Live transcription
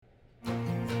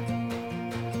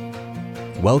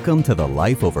Welcome to the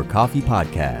Life Over Coffee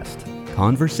podcast,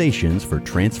 conversations for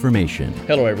transformation.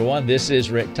 Hello, everyone. This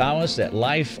is Rick Thomas at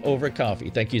Life Over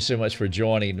Coffee. Thank you so much for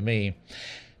joining me.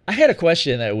 I had a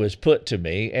question that was put to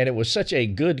me, and it was such a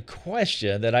good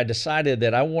question that I decided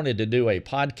that I wanted to do a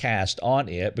podcast on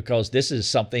it because this is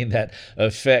something that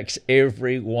affects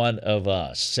every one of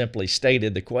us. Simply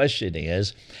stated, the question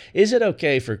is it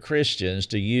okay for Christians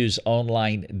to use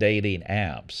online dating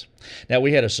apps? Now,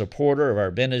 we had a supporter of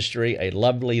our ministry, a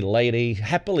lovely lady,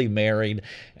 happily married,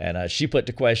 and she put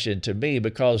the question to me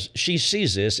because she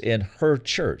sees this in her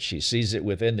church. She sees it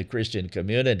within the Christian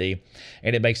community,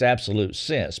 and it makes absolute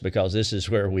sense because this is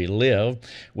where we live.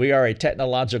 We are a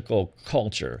technological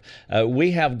culture.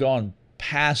 We have gone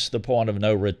past the point of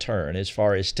no return as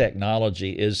far as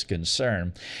technology is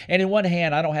concerned. And in one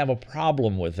hand, I don't have a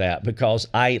problem with that because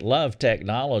I love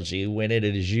technology when it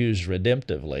is used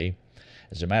redemptively.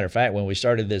 As a matter of fact, when we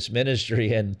started this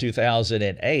ministry in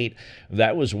 2008,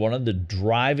 that was one of the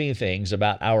driving things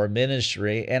about our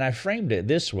ministry, and I framed it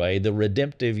this way, the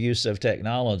redemptive use of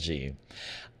technology.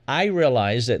 I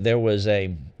realized that there was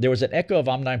an echo of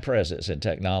omnipresence in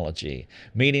technology,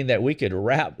 meaning that we could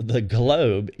wrap the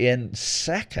globe in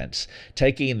seconds,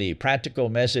 taking the practical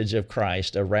message of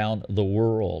Christ around the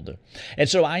world. And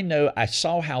so I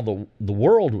saw how the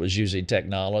world was using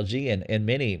technology in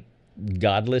many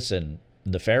godless and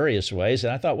nefarious ways,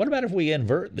 and I thought, what about if we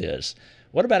invert this?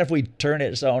 What about if we turn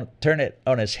it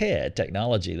on its head,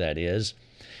 technology that is?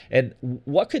 And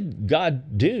what could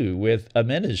God do with a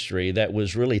ministry that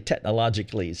was really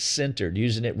technologically centered,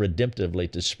 using it redemptively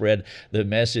to spread the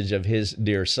message of His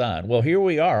dear Son? Well, here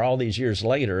we are all these years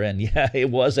later, and yeah, it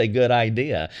was a good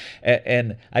idea.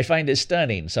 And I find it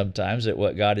stunning sometimes at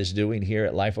what God is doing here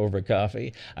at Life Over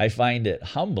Coffee. I find it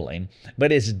humbling,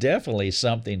 but it's definitely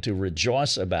something to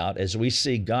rejoice about as we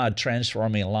see God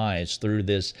transforming lives through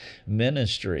this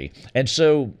ministry. And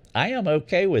so I am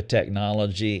okay with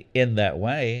technology in that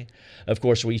way. Of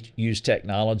course, we use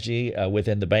technology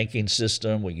within the banking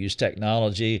system. We use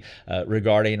technology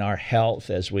regarding our health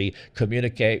as we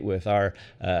communicate with our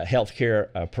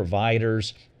healthcare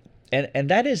providers. And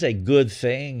that is a good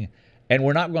thing, and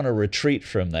we're not going to retreat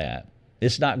from that.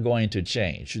 It's not going to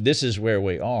change. This is where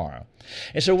we are.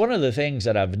 And so one of the things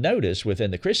that I've noticed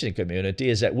within the Christian community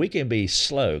is that we can be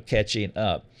slow catching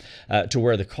up to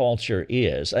where the culture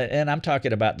is. And I'm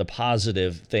talking about the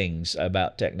positive things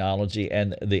about technology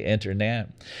and the internet.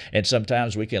 And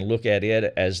sometimes we can look at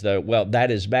it as though, well, that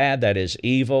is bad, that is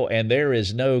evil, and there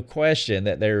is no question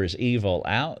that there is evil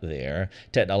out there,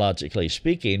 technologically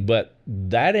speaking, but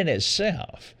that in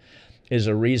itself is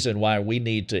a reason why we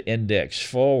need to index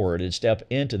forward and step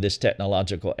into this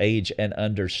technological age and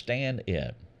understand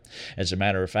it. As a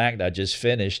matter of fact, I just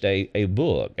finished a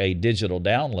book, a digital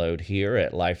download here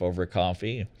at Life Over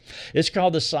Coffee. It's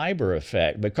called The Cyber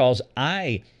Effect because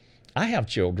I have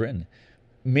children.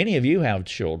 Many of you have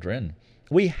children.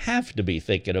 We have to be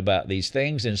thinking about these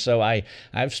things, and so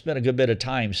I've spent a good bit of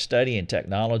time studying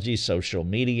technology, social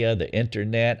media, the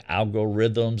internet,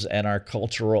 algorithms, and our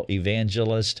cultural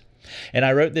evangelist. And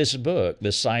I wrote this book, The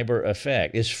Cyber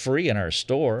Effect. It's free in our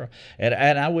store, and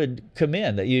I would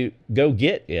commend that you go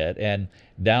get it and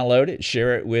download it,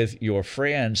 share it with your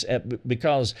friends,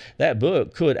 because that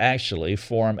book could actually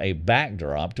form a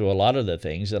backdrop to a lot of the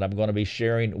things that I'm going to be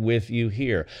sharing with you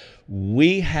here.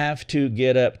 We have to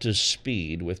get up to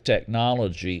speed with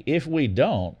technology. If we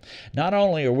don't, not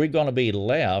only are we going to be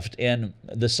left in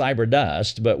the cyber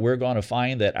dust, but we're going to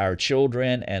find that our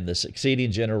children and the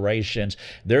succeeding generations,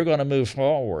 they're going to move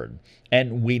forward.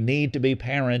 And we need to be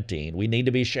parenting. We need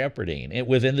to be shepherding. And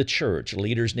within the church,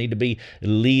 leaders need to be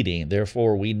leading.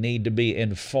 Therefore, we need to be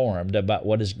informed about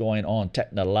what is going on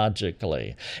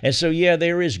technologically. And so, yeah,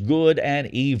 there is good and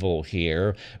evil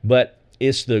here, but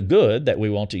it's the good that we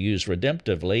want to use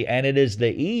redemptively, and it is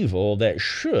the evil that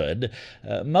should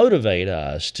motivate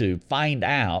us to find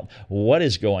out what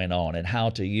is going on and how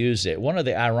to use it. One of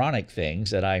the ironic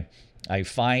things that I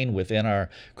find within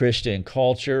our Christian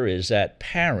culture is that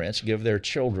parents give their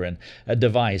children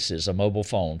devices, a mobile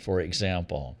phone, for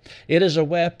example. It is a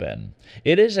weapon.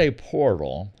 It is a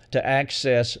portal to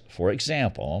access, for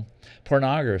example,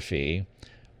 pornography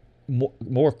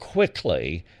more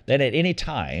quickly than at any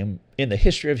time in the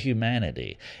history of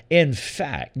humanity. In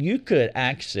fact, you could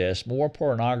access more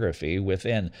pornography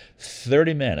within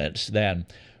 30 minutes than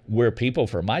where people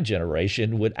from my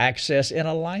generation would access in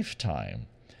a lifetime.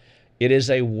 It is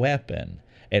a weapon,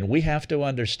 and we have to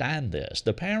understand this.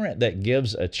 The parent that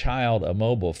gives a child a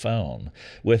mobile phone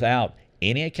without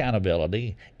any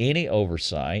accountability, any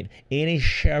oversight, any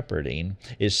shepherding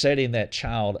is setting that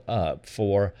child up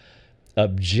for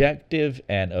objective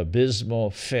and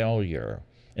abysmal failure.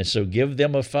 And so give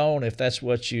them a phone if that's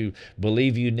what you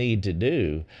believe you need to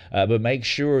do, but make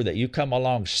sure that you come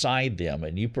alongside them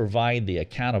and you provide the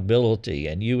accountability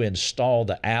and you install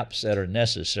the apps that are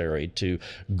necessary to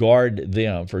guard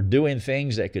them for doing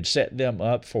things that could set them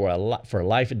up for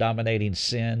life-dominating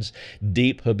sins,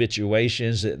 deep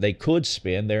habituations that they could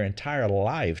spend their entire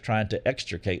life trying to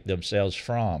extricate themselves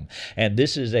from. And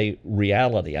this is a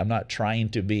reality. I'm not trying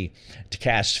to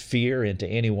cast fear into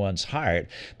anyone's heart,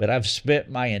 but I've spent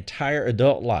my entire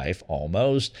adult life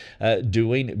almost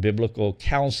doing biblical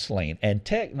counseling, and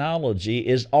technology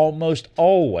is almost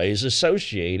always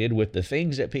associated with the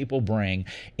things that people bring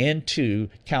into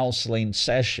counseling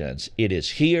sessions. It is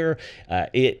here,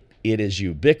 it is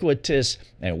ubiquitous,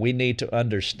 and we need to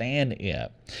understand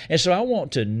it. And so I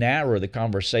want to narrow the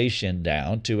conversation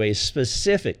down to a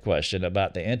specific question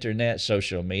about the internet,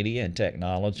 social media, and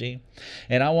technology.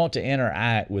 And I want to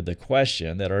interact with the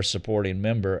question that our supporting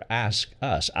member asked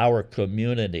us, our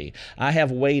community. I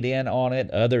have weighed in on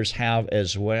it, others have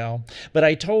as well. But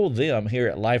I told them here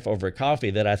at Life Over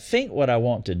Coffee that I think what I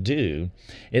want to do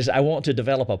is I want to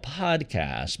develop a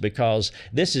podcast, because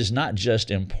this is not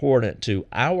just important to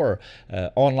our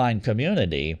online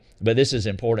community, but this is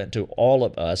important to all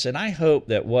of us. And I hope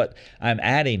that what I'm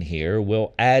adding here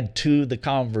will add to the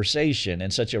conversation in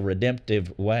such a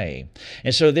redemptive way.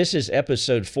 And so this is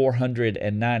episode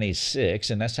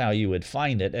 496, and that's how you would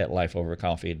find it at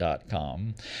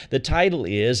lifeovercoffee.com. The title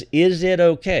is it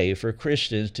okay for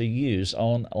Christians to use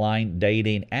online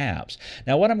dating apps?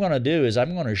 Now, what I'm going to do is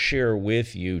I'm going to share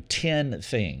with you 10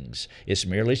 things. It's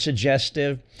merely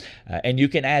suggestive, and you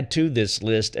can add to this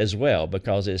list as well,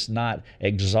 because it's not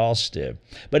exhaustive.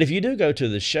 But if you do go to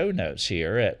the show notes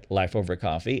here at Life Over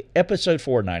Coffee, episode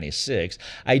 496,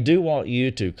 I do want you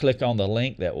to click on the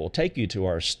link that will take you to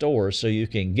our store so you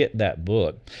can get that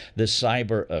book, The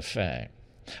Cyber Effect.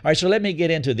 All right, so let me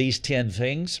get into these 10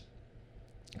 things.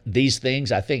 These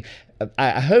things,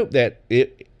 I hope that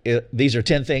these are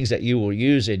 10 things that you will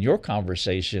use in your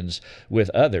conversations with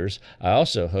others. I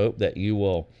also hope that you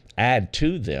will add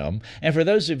to them. And for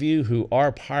those of you who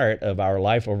are part of our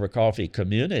Life Over Coffee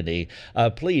community,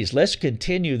 please, let's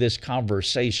continue this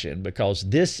conversation, because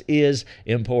this is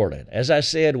important. As I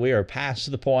said, we are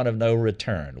past the point of no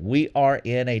return. We are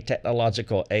in a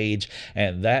technological age,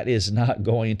 and that is not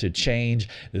going to change.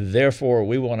 Therefore,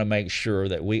 we want to make sure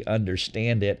that we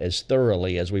understand it as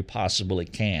thoroughly as we possibly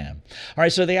can. All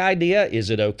right, so the idea, is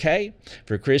it okay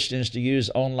for Christians to use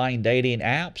online dating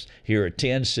apps? Here are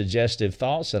 10 suggestive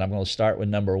thoughts, and I'm going to start with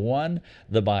number 1,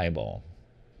 the Bible.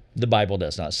 The Bible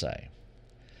does not say.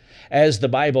 As the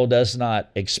Bible does not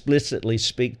explicitly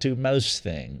speak to most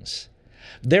things,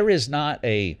 there is not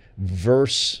a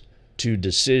verse to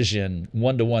decision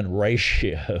 1-to-1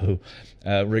 ratio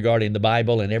regarding the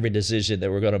Bible and every decision that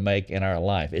we're going to make in our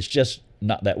life. It's just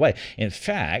not that way. In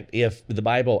fact, if the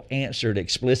Bible answered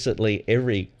explicitly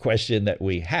every question that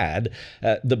we had,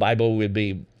 the Bible would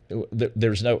be,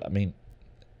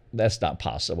 that's not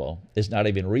possible. It's not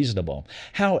even reasonable.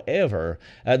 However,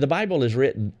 the Bible is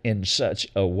written in such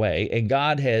a way, and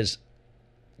God has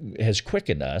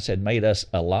quickened us and made us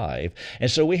alive.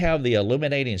 And so we have the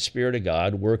illuminating Spirit of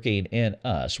God working in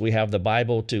us. We have the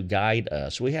Bible to guide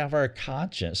us. We have our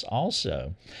conscience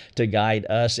also to guide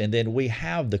us. And then we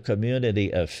have the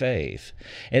community of faith.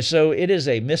 And so it is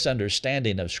a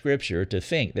misunderstanding of Scripture to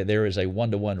think that there is a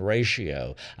 1-to-1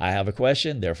 ratio. I have a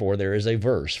question, therefore there is a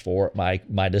verse for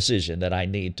my decision that I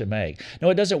need to make. No,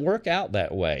 it doesn't work out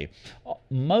that way.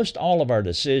 Most all of our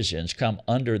decisions come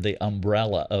under the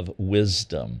umbrella of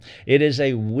wisdom. It is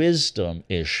a wisdom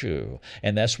issue,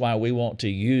 and that's why we want to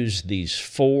use these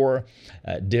 4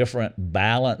 different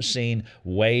balancing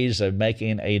ways of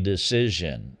making a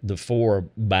decision. The 4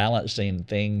 balancing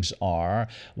things are,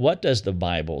 what does the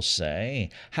Bible say?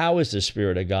 How is the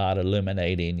Spirit of God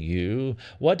illuminating you?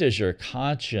 What does your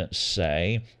conscience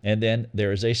say? And then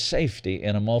there is a safety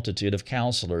in a multitude of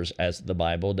counselors, as the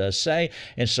Bible does say.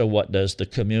 And so what does the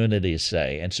community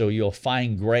say? And so you'll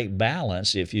find great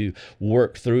balance if you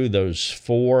work through those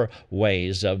 4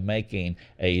 ways of making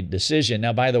a decision.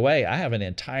 Now, by the way, I have an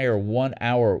entire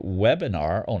 1-hour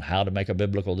webinar on how to make a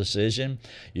biblical decision.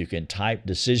 You can type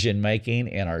decision making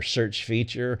in our search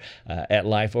feature at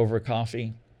Life Over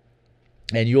Coffee.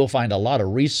 And you'll find a lot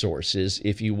of resources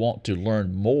if you want to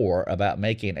learn more about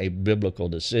making a biblical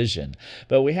decision.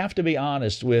 But we have to be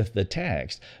honest with the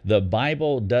text. The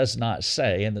Bible does not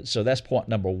say, and so that's point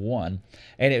number 1.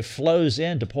 And it flows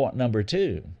into point number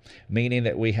 2, meaning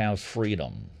that we have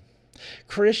freedom.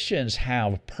 Christians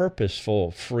have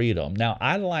purposeful freedom. Now,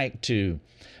 I like to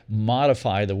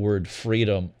modify the word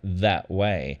freedom that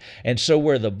way. And so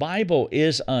where the Bible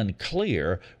is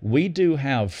unclear, we do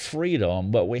have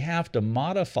freedom, but we have to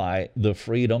modify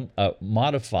freedom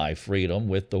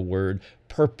with the word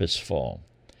purposeful.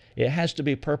 It has to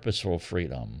be purposeful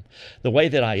freedom. The way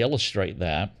that I illustrate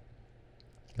that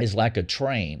is like a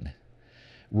train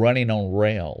running on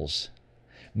rails,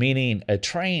 meaning a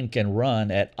train can run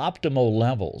at optimal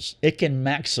levels. It can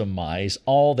maximize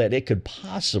all that it could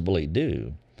possibly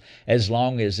do as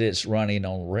long as it's running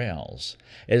on rails,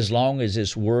 as long as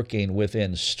it's working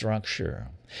within structure.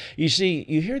 You see,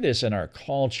 you hear this in our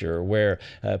culture where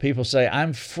people say,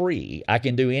 I'm free. I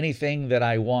can do anything that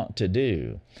I want to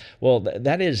do. Well,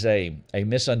 that is a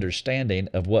misunderstanding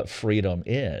of what freedom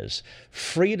is.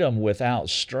 Freedom without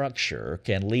structure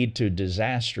can lead to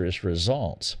disastrous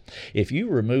results. If you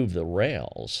remove the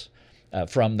rails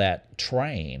from that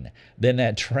train, then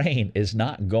that train is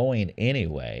not going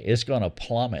anyway. It's going to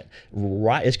plummet,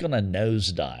 right? It's going to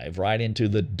nosedive right into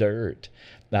the dirt.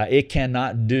 It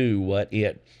cannot do what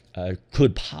it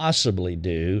could possibly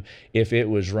do if it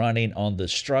was running on the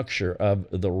structure of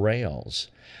the rails.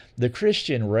 The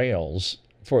Christian rails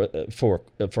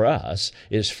for us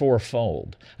is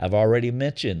fourfold. I've already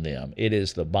mentioned them. It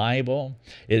is the Bible.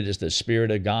 It is the Spirit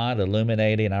of God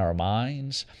illuminating our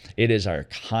minds. It is our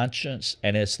conscience,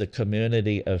 and it's the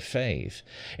community of faith.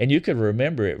 And you can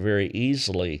remember it very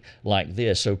easily like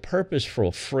this. So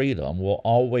purposeful freedom will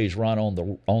always run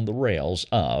on the rails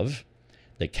of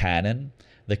the canon,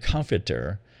 the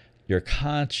comforter, your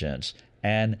conscience,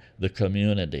 and the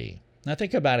community. Now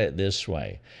think about it this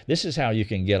way. This is how you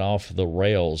can get off the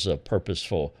rails of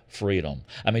purposeful freedom.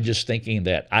 I mean, just thinking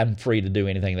that I'm free to do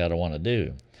anything that I want to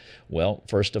do. Well,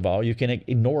 first of all, you can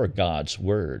ignore God's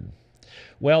word.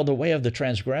 Well, the way of the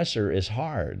transgressor is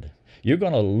hard. You're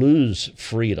going to lose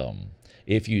freedom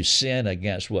if you sin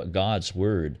against what God's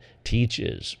word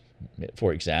teaches.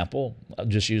 For example, I'll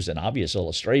just use an obvious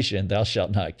illustration, thou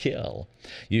shalt not kill.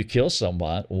 You kill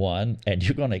someone, and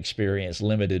you're going to experience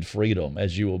limited freedom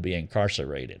as you will be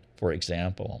incarcerated, for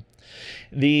example.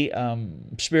 The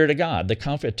Spirit of God, the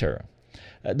Comforter.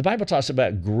 The Bible talks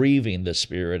about grieving the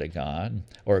Spirit of God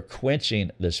or quenching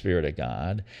the Spirit of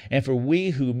God. And for we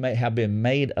who have been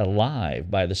made alive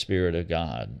by the Spirit of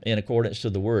God in accordance to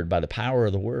the Word, by the power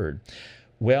of the Word,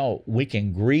 well, we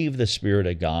can grieve the Spirit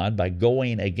of God by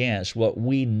going against what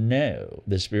we know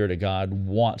the Spirit of God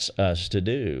wants us to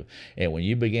do. And when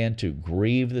you begin to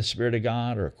grieve the Spirit of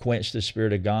God or quench the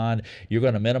Spirit of God, you're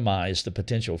going to minimize the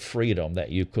potential freedom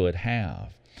that you could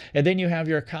have. And then you have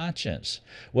your conscience.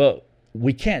 Well,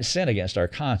 we can't sin against our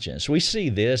conscience. We see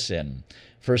this in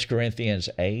 1 Corinthians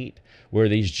 8, where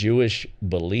these Jewish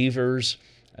believers,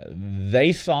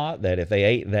 they thought that if they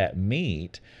ate that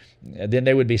meat, then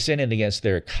they would be sinning against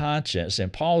their conscience.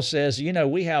 And Paul says,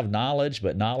 we have knowledge,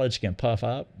 but knowledge can puff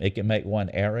up. It can make one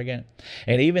arrogant.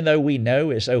 And even though we know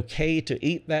it's okay to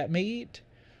eat that meat,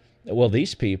 well,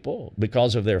 these people,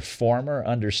 because of their former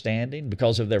understanding,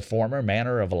 because of their former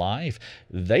manner of life,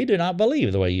 they do not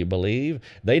believe the way you believe.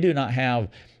 They do not have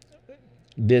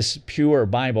this pure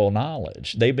Bible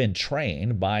knowledge. They've been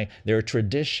trained by their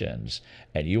traditions.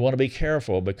 And you want to be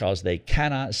careful because they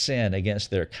cannot sin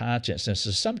against their conscience. And so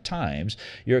sometimes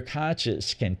your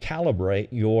conscience can calibrate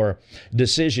your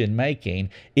decision making,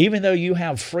 even though you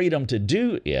have freedom to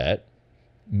do it.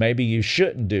 Maybe you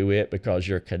shouldn't do it because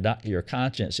your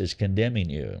conscience is condemning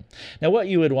you. Now, what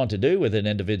you would want to do with an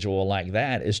individual like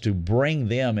that is to bring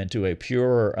them into a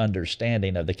purer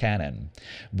understanding of the canon.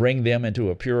 Bring them into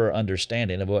a purer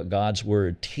understanding of what God's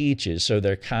Word teaches so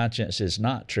their conscience is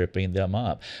not tripping them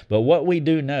up. But what we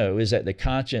do know is that the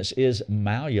conscience is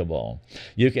malleable.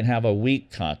 You can have a weak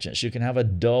conscience. You can have a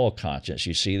dull conscience.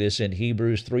 You see this in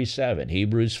Hebrews 3:7,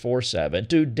 Hebrews 4:7.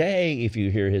 Today, if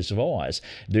you hear His voice,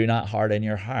 do not harden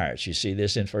your hearts. You see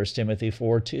this in 1 Timothy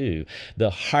 4:2, the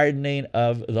hardening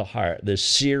of the heart, the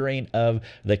searing of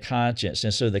the conscience.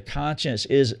 And so the conscience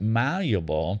is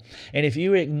malleable. And if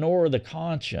you ignore the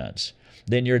conscience,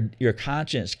 then your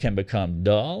conscience can become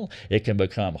dull, it can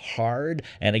become hard,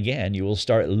 and again, you will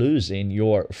start losing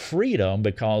your freedom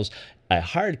because a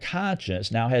hard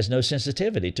conscience now has no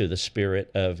sensitivity to the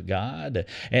Spirit of God.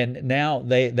 And now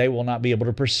they will not be able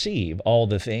to perceive all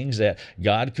the things that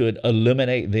God could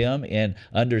illuminate them in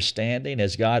understanding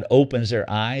as God opens their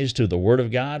eyes to the Word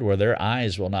of God, where their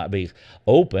eyes will not be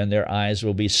open, their eyes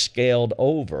will be scaled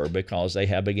over because they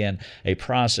have begun a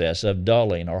process of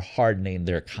dulling or hardening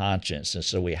their conscience. And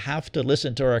so we have to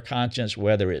listen to our conscience,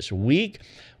 whether it's weak,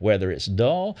 whether it's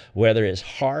dull, whether it's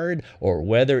hard, or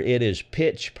whether it is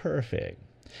pitch perfect.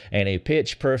 And a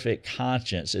pitch perfect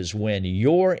conscience is when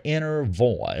your inner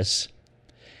voice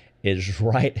is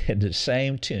right in the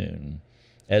same tune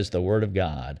as the Word of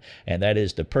God, and that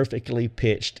is the perfectly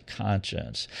pitched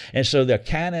conscience. And so the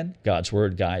canon, God's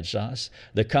Word, guides us.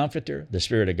 The Comforter, the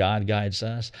Spirit of God, guides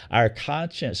us. Our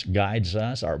conscience guides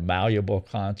us, our malleable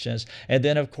conscience. And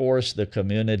then, of course, the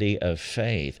community of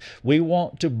faith. We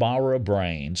want to borrow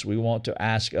brains. We want to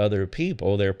ask other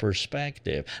people their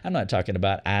perspective. I'm not talking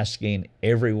about asking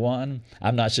everyone.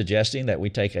 I'm not suggesting that we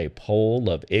take a poll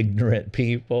of ignorant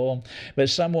people, but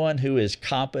someone who is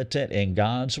competent in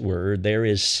God's Word. There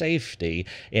is safety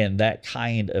in that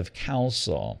kind of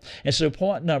counsel. And so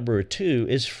point number 2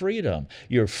 is freedom.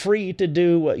 You're free to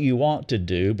do what you want to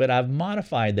do, but I've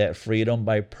modified that freedom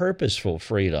by purposeful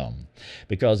freedom.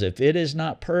 Because if it is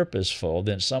not purposeful,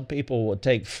 then some people will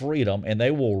take freedom and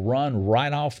they will run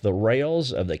right off the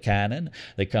rails of the canon,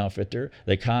 the Comforter,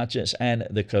 the conscience, and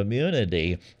the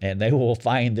community, and they will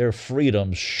find their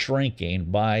freedom shrinking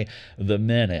by the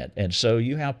minute. And so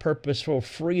you have purposeful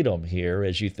freedom here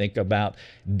as you think about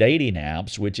dating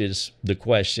apps, which is the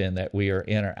question that we are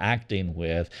interacting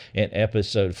with in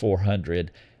episode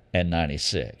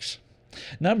 496.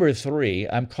 Number 3,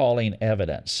 I'm calling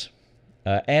evidence.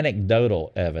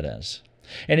 Anecdotal evidence.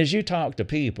 And as you talk to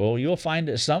people, you'll find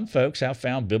that some folks have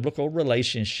found biblical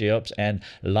relationships and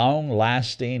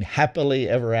long-lasting, happily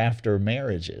ever after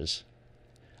marriages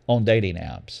on dating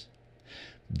apps.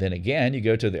 Then again, you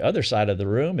go to the other side of the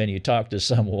room and you talk to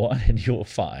someone and you'll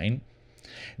find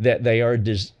that they are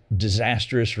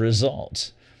disastrous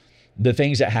results. The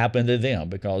things that happened to them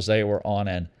because they were on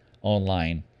an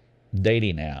online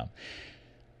dating app.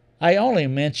 I only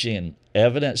mention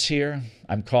evidence here.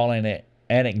 I'm calling it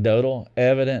anecdotal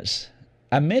evidence.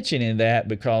 I'm mentioning that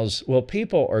because, well,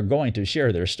 people are going to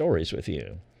share their stories with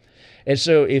you. And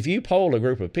so if you poll a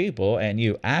group of people and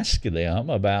you ask them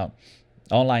about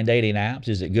online dating apps,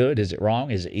 is it good? Is it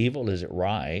wrong? Is it evil? Is it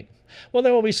right? Well,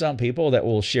 there will be some people that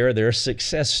will share their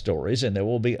success stories, and there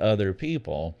will be other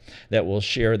people that will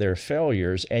share their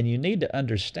failures, and you need to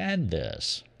understand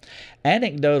this.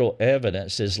 Anecdotal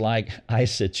evidence is like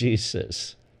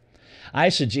eisegesis.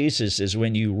 Eisegesis is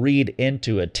when you read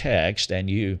into a text and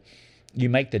you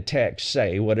make the text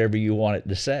say whatever you want it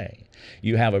to say.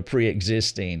 You have a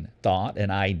pre-existing thought,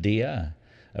 an idea.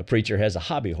 A preacher has a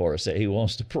hobby horse that he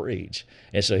wants to preach,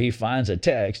 and so he finds a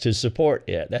text to support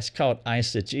it. That's called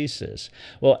eisegesis.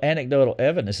 Well, anecdotal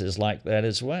evidence is like that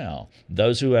as well.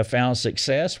 Those who have found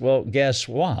success, well, guess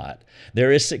what?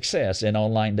 There is success in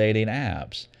online dating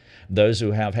apps. Those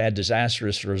who have had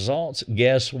disastrous results,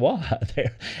 guess what?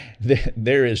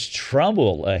 There is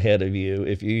trouble ahead of you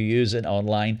if you use an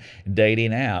online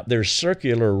dating app. There's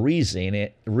circular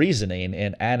reasoning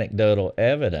in anecdotal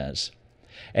evidence.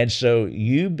 And so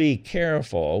you be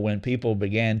careful when people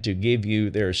begin to give you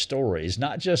their stories,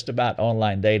 not just about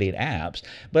online dating apps,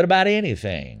 but about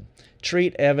anything.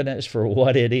 Treat evidence for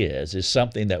what it is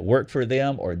something that worked for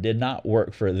them or did not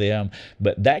work for them,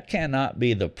 but that cannot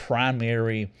be the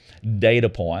primary data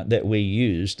point that we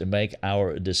use to make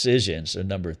our decisions. So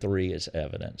number 3 is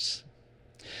evidence.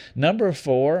 Number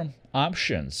 4,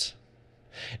 options.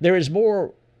 There is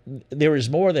more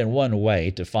than one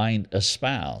way to find a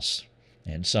spouse.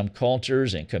 In some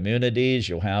cultures and communities,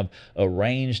 you'll have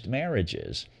arranged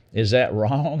marriages. Is that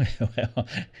wrong? Well,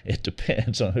 it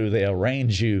depends on who they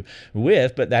arrange you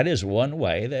with, but that is one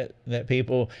way that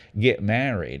people get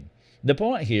married. The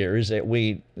point here is that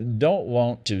we don't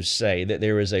want to say that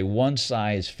there is a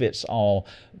one-size-fits-all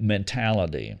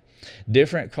mentality.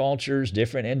 Different cultures,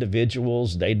 different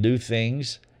individuals, they do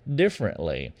things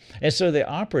differently. And so the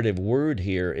operative word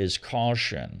here is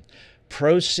caution.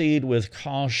 Proceed with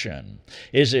caution.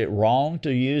 Is it wrong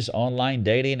to use online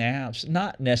dating apps?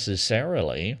 Not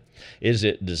necessarily. Is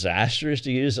it disastrous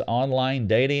to use online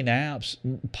dating apps?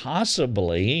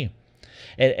 Possibly.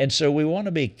 And so we want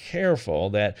to be careful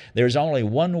that there's only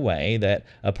one way that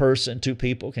two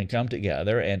people can come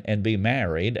together and be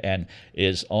married. And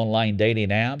is online dating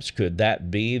apps, could that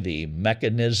be the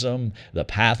mechanism, the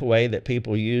pathway that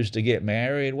people use to get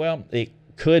married? Well, it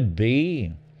could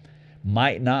be.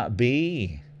 Might not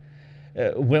be.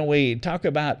 When we talk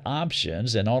about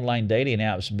options and online dating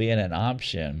apps being an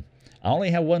option, I only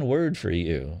have one word for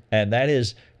you, and that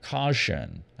is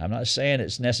caution. I'm not saying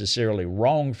it's necessarily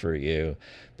wrong for you,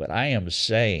 but I am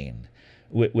saying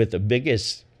with the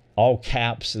biggest all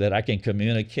caps that I can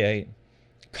communicate,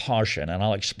 caution, and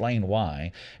I'll explain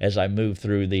why as I move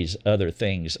through these other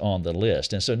things on the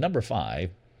list. And so number 5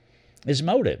 is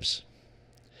motives.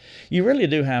 You really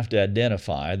do have to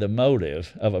identify the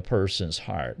motive of a person's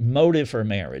heart. Motive for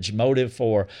marriage, motive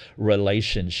for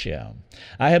relationship.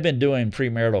 I have been doing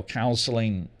premarital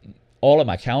counseling all of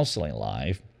my counseling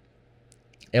life.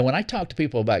 And when I talk to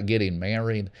people about getting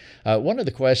married, one of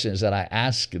the questions that I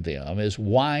ask them is,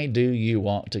 why do you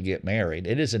want to get married?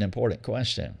 It is an important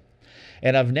question.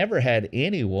 And I've never had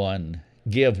anyone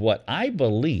give what I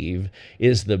believe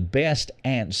is the best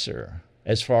answer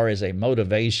as far as a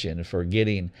motivation for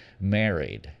getting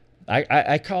married.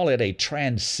 I call it a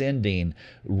transcending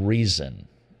reason.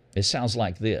 It sounds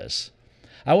like this.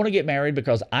 I want to get married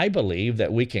because I believe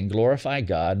that we can glorify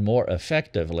God more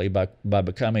effectively by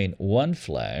becoming one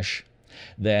flesh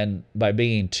than by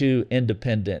being two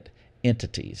independent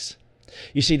entities.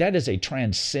 You see, that is a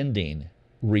transcending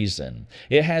reason.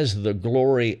 It has the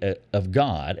glory of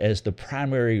God as the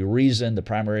primary reason, the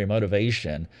primary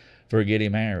motivation for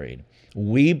getting married.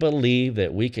 We believe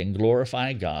that we can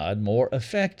glorify God more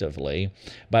effectively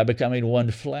by becoming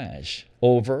one flesh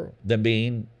over than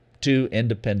being two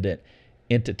independent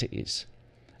entities.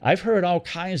 I've heard all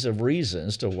kinds of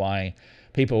reasons to why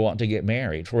people want to get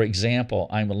married. For example,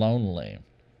 I'm lonely.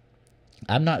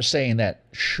 I'm not saying that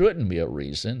shouldn't be a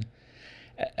reason.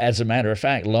 As a matter of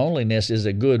fact, loneliness is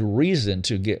a good reason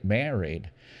to get married.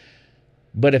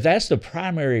 But if that's the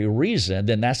primary reason,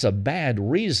 then that's a bad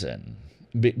reason,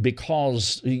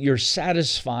 because you're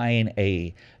satisfying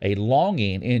a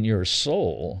longing in your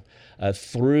soul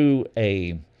through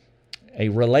a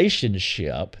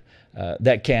relationship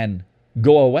that can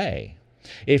go away.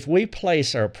 If we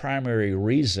place our primary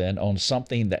reason on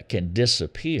something that can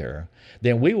disappear,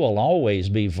 then we will always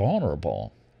be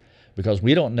vulnerable, because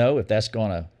we don't know if that's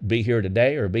going to be here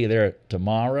today or be there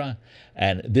tomorrow.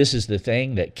 And this is the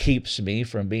thing that keeps me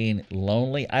from being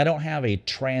lonely. I don't have a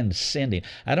transcending,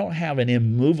 I don't have an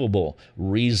immovable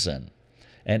reason,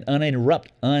 an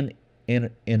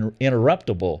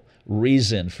uninterruptible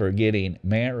reason for getting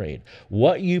married.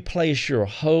 What you place your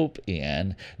hope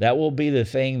in, that will be the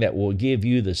thing that will give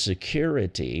you the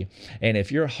security. And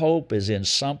if your hope is in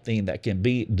something that can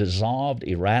be dissolved,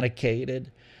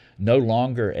 eradicated, no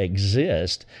longer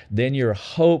exist, then your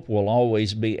hope will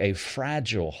always be a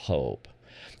fragile hope.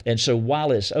 And so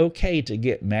while it's okay to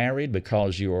get married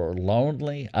because you are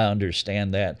lonely, I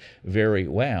understand that very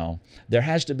well, there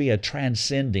has to be a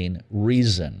transcending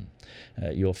reason.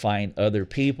 You'll find other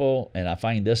people, and I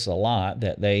find this a lot,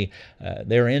 that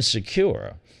they're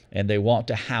insecure and they want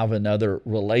to have another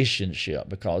relationship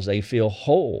because they feel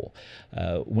whole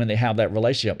when they have that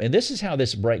relationship. And this is how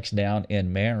this breaks down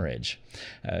in marriage.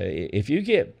 If you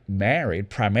get married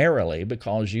primarily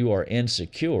because you are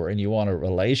insecure and you want a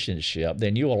relationship,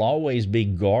 then you will always be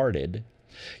guarded.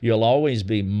 You'll always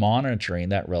be monitoring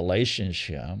that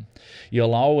relationship.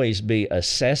 You'll always be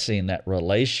assessing that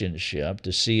relationship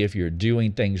to see if you're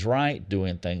doing things right,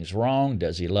 doing things wrong.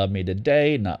 Does he love me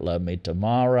today, not love me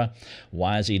tomorrow?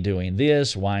 Why is he doing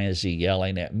this? Why is he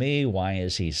yelling at me? Why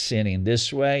is he sinning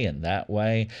this way and that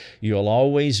way? You'll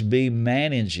always be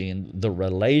managing the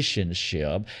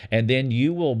relationship, and then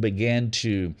you will begin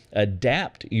to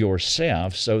adapt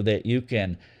yourself so that you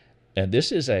can, and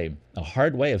this is a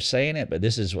hard way of saying it, but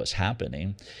this is what's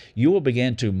happening. You will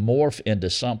begin to morph into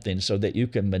something so that you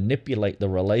can manipulate the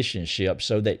relationship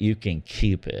so that you can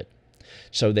keep it,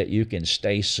 so that you can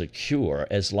stay secure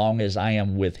as long as I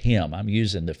am with him. I'm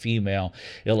using the female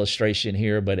illustration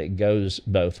here, but it goes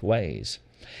both ways.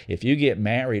 If you get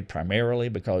married primarily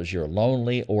because you're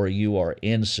lonely or you are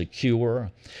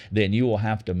insecure, then you will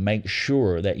have to make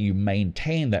sure that you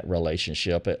maintain that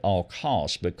relationship at all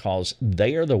costs, because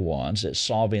they are the ones that's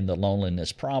solving the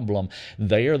loneliness problem.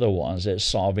 They are the ones that's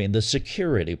solving the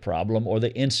security problem or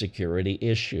the insecurity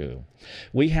issue.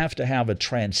 We have to have a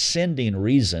transcending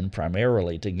reason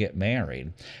primarily to get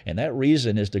married, and that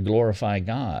reason is to glorify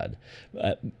God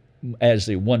as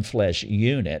the one flesh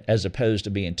unit, as opposed to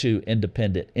being two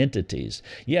independent entities.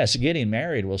 Yes, getting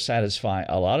married will satisfy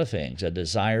a lot of things, a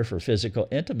desire for physical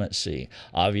intimacy.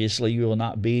 Obviously, you will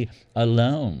not be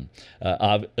alone.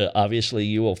 Obviously,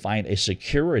 you will find a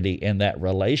security in that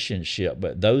relationship,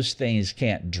 but those things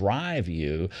can't drive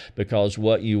you, because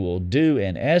what you will do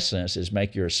in essence is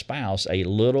make your spouse a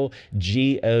little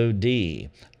God.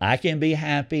 I can be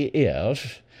happy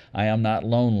if I am not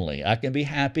lonely. I can be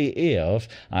happy if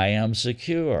I am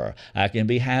secure. I can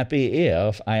be happy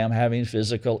if I am having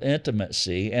physical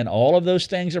intimacy. And all of those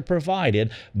things are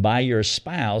provided by your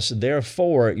spouse.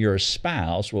 Therefore, your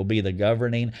spouse will be the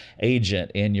governing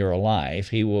agent in your life.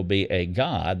 He will be a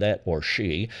God that, or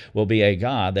she will be a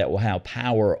God that will have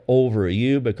power over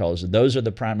you, because those are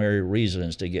the primary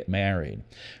reasons to get married.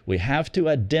 We have to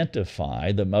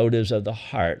identify the motives of the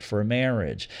heart for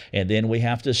marriage. And then we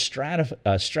have to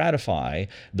stratify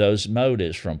those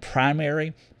motives from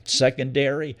primary,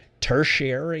 secondary,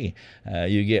 tertiary.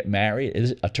 You get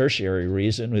married. A tertiary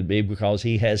reason would be because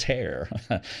he has hair,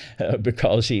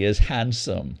 because he is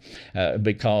handsome,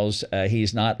 because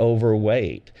he's not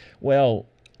overweight. Well,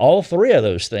 all three of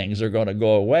those things are going to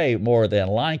go away more than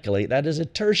likely. That is a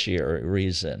tertiary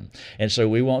reason. And so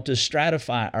we want to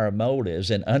stratify our motives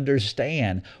and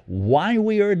understand why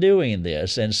we are doing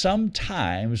this. And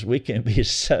sometimes we can be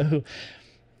so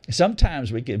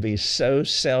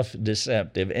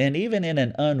self-deceptive, and even in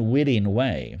an unwitting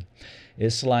way.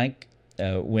 It's like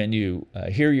when you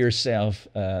hear yourself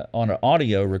on an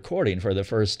audio recording for the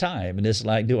first time, and it's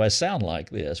like, do I sound like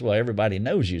this? Well, everybody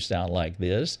knows you sound like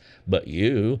this, but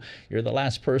you're the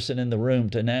last person in the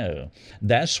room to know.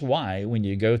 That's why when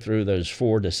you go through those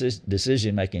four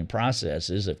decision-making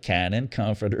processes of canon,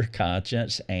 comforter,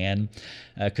 conscience, and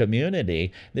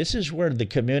community, this is where the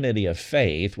community of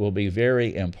faith will be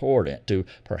very important to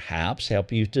perhaps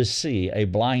help you to see a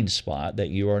blind spot that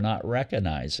you are not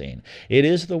recognizing. It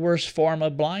is the worst form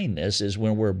of blindness, is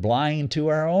when we're blind to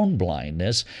our own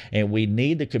blindness, and we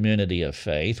need the community of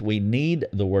faith. We need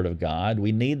the Word of God.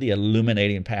 We need the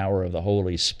illuminating power of the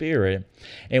Holy Spirit,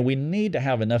 and we need to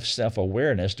have enough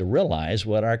self-awareness to realize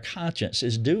what our conscience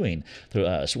is doing to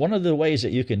us. One of the ways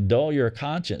that you can dull your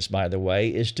conscience, by the way,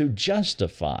 is to justify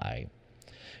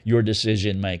your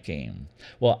decision making.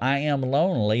 Well, I am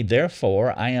lonely,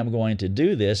 therefore I am going to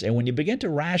do this. And when you begin to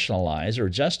rationalize or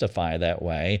justify that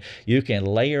way, you can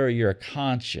layer your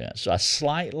conscience, a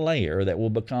slight layer that will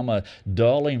become a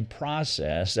dulling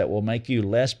process that will make you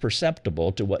less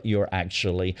perceptible to what you're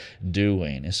actually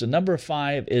doing. And so number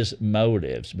 5 is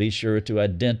motives. Be sure to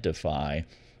identify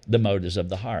the motives of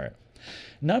the heart.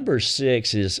 Number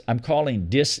 6 is, I'm calling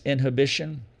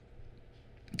disinhibition.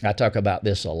 I talk about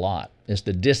this a lot. It's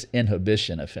the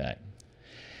disinhibition effect.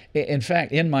 In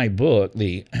fact, in my book,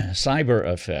 The Cyber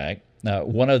Effect,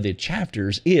 one of the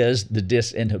chapters is the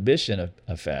disinhibition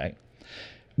effect,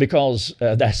 because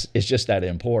it's just that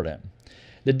important.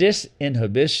 The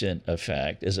disinhibition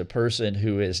effect is a person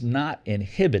who is not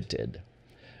inhibited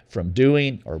from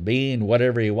doing or being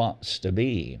whatever he wants to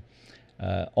be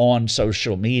on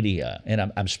social media.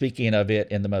 And I'm speaking of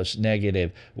it in the most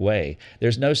negative way.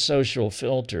 There's no social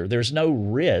filter. There's no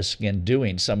risk in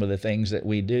doing some of the things that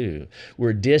we do.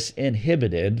 We're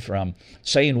disinhibited from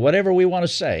saying whatever we want to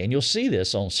say. And you'll see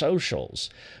this on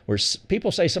socials, where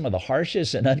people say some of the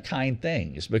harshest and unkind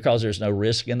things because there's no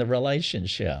risk in the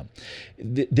relationship.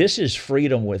 This is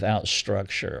freedom without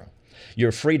structure.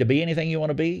 You're free to be anything you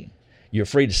want to be. You're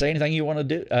free to say anything you want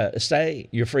to say.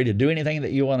 You're free to do anything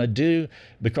that you want to do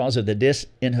because of the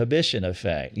disinhibition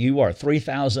effect. You are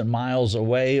 3,000 miles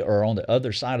away or on the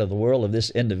other side of the world of this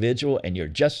individual, and you're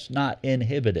just not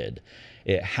inhibited.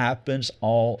 It happens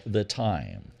all the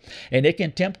time. And it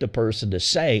can tempt a person to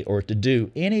say or to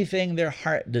do anything their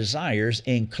heart desires,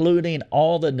 including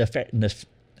all the nefariousness,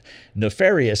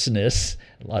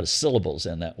 a lot of syllables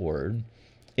in that word,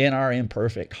 in our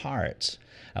imperfect hearts.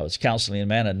 I was counseling a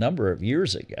man a number of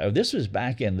years ago. This was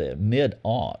back in the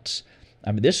mid-aughts.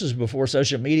 I mean, this was before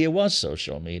social media was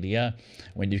social media,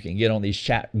 when you can get in these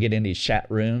chat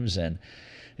rooms and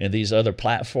these other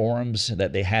platforms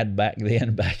that they had back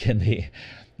then, back in the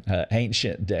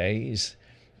ancient days.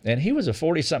 And he was a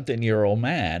 40-something-year-old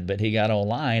man, but he got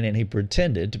online and he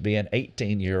pretended to be an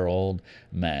 18-year-old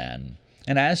man.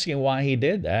 And I asked him why he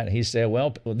did that. He said,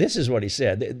 well, this is what he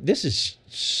said. This is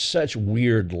such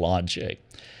weird logic,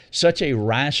 such a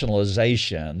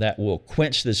rationalization that will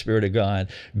quench the Spirit of God,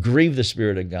 grieve the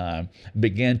Spirit of God,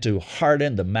 begin to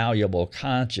harden the malleable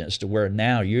conscience to where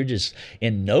now you're just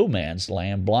in no man's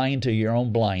land, blind to your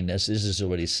own blindness. This is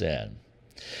what he said.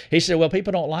 He said, well,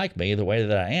 people don't like me the way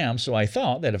that I am, so I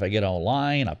thought that if I get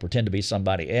online, I pretend to be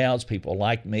somebody else, people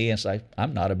like me, and say,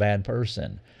 I'm not a bad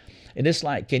person. And it's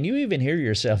like, can you even hear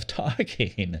yourself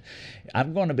talking?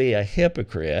 I'm going to be a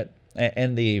hypocrite.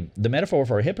 And the metaphor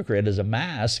for a hypocrite is a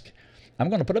mask. I'm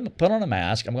going to put on a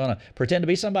mask. I'm going to pretend to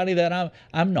be somebody that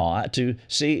I'm not, to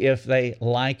see if they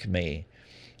like me.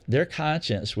 Their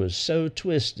conscience was so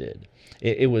twisted.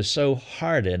 It was so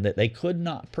hardened that they could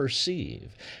not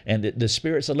perceive. And the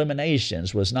Spirit's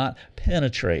eliminations was not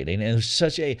penetrating. And it was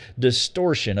such a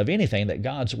distortion of anything that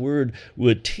God's Word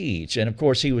would teach. And of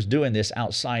course, he was doing this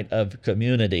outside of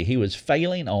community. He was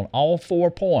failing on all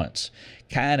 4 points: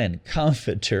 canon,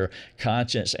 comforter,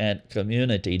 conscience, and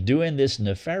community, doing this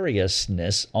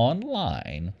nefariousness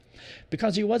online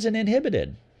because he wasn't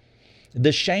inhibited.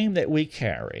 The shame that we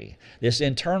carry, this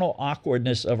internal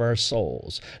awkwardness of our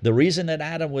souls, the reason that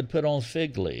Adam would put on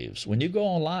fig leaves. When you go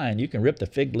online, you can rip the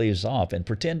fig leaves off and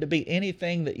pretend to be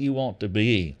anything that you want to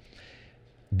be.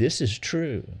 This is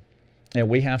true. And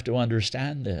we have to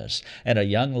understand this. And a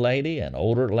young lady, an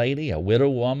older lady, a widow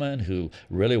woman who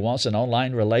really wants an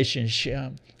online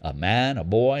relationship, a man, a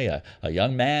boy, a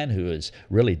young man who is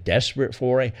really desperate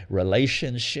for a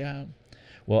relationship,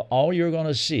 well, all you're going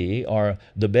to see are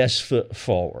the best foot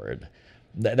forward.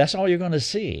 That's all you're going to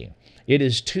see. It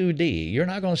is 2D. You're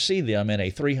not going to see them in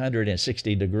a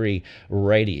 360-degree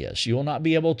radius. You will not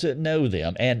be able to know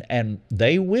them. And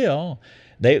they will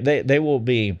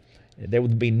be... There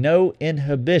would be no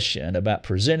inhibition about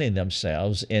presenting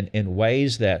themselves in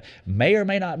ways that may or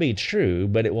may not be true,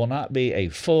 but it will not be a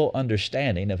full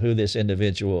understanding of who this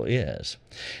individual is.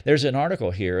 There's an article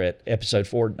here at episode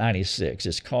 496.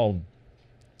 It's called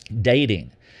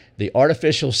Dating, the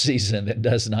Artificial Season That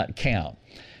Does Not Count.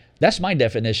 That's my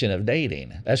definition of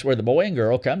dating. That's where the boy and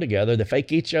girl come together to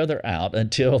fake each other out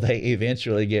until they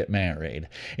eventually get married.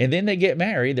 And then they get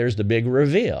married, there's the big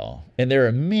reveal. And there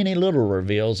are many little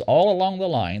reveals all along the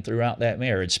line throughout that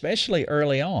marriage, especially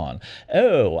early on.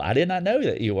 Oh, I did not know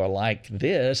that you were like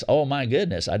this. Oh my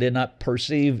goodness, I did not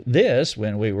perceive this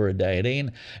when we were dating.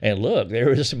 And look,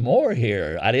 there is more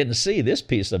here. I didn't see this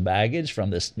piece of baggage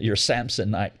from your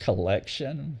Samsonite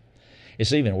collection.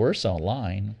 It's even worse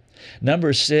online.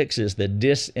 Number 6 is the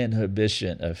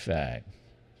disinhibition effect.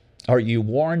 Are you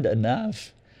warned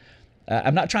enough?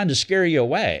 I'm not trying to scare you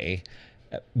away,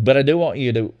 but I do want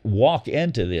you to walk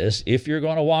into this, if you're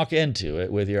going to walk into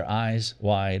it, with your eyes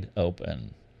wide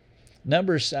open.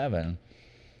 Number 7,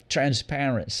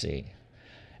 transparency.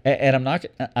 And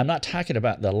I'm not talking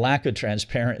about the lack of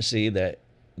transparency that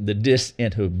the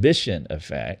disinhibition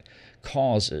effect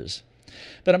causes.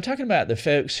 But I'm talking about the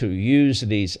folks who use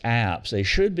these apps. They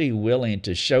should be willing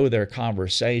to show their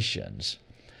conversations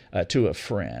to a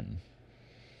friend.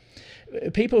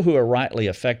 People who are rightly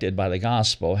affected by the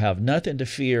gospel have nothing to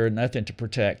fear, nothing to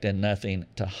protect, and nothing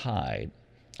to hide.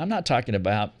 I'm not talking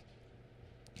about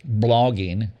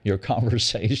blogging your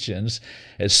conversations,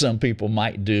 as some people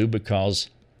might do because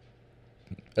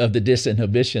of the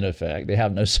disinhibition effect. They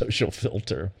have no social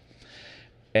filter.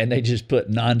 And they just put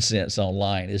nonsense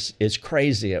online. It's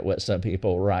crazy at what some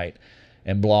people write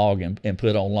and blog and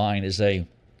put online as they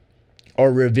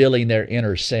are revealing their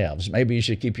inner selves. Maybe you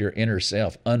should keep your inner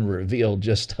self unrevealed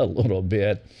just a little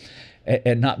bit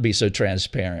and not be so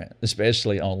transparent,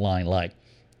 especially online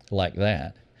like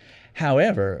that.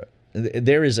 However,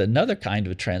 there is another kind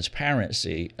of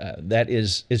transparency that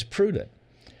is prudent.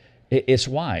 It's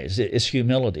wise. It's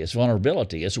humility. It's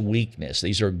vulnerability. It's weakness.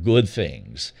 These are good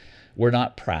things. We're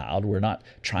not proud. We're not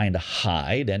trying to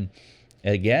hide. And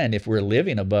again, if we're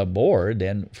living above board,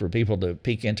 then for people to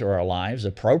peek into our lives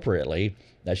appropriately,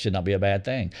 that should not be a bad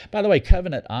thing. By the way,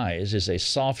 Covenant Eyes is a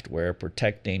software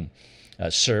protecting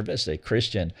service, a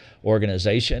Christian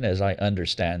organization, as I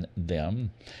understand them.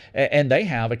 And they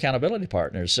have accountability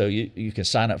partners. So you can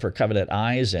sign up for Covenant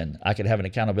Eyes, and I could have an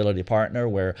accountability partner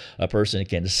where a person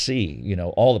can see,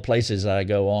 all the places that I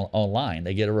go online.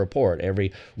 They get a report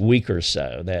every week or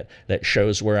so that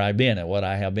shows where I've been and what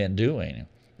I have been doing.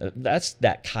 That's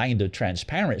that kind of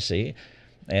transparency.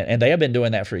 And they have been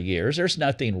doing that for years. There's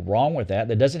nothing wrong with that.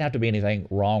 There doesn't have to be anything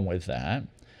wrong with that.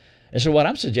 And so what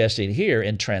I'm suggesting here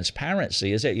in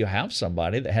transparency is that you have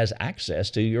somebody that has access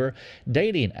to your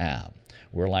dating app.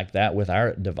 We're like that with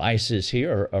our devices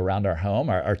here around our home.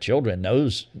 Our children know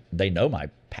my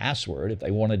password. If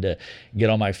they wanted to get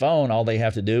on my phone, all they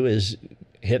have to do is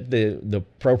hit the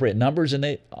appropriate numbers,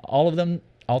 and all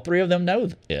 3 of them know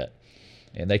it.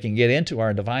 And they can get into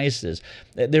our devices.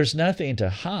 There's nothing to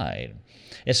hide.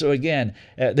 And so again,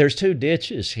 there's 2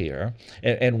 ditches here.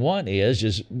 And one is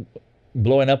just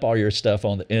blowing up all your stuff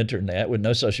on the internet with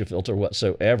no social filter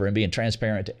whatsoever and being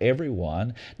transparent to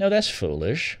everyone. No, that's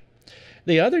foolish.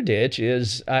 The other ditch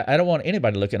is I don't want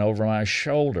anybody looking over my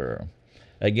shoulder.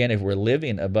 Again, if we're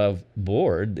living above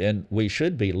board, then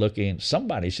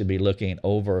somebody should be looking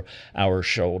over our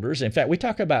shoulders. In fact, we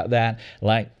talk about that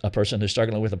like a person who's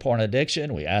struggling with a porn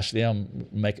addiction. We ask them,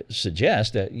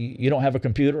 suggest that you don't have a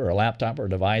computer or a laptop or a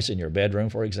device in your bedroom,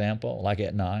 for example, like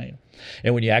at night.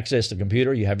 And when you access the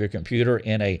computer, you have your computer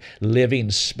in a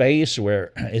living space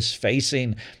where it's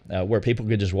facing, where people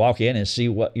could just walk in and see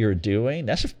what you're doing.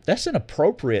 That's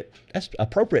appropriate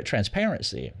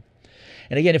transparency.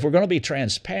 And again, if we're going to be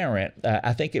transparent,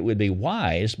 I think it would be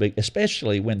wise, but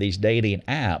especially when these dating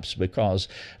apps, because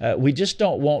we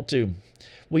don't want to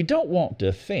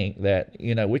think that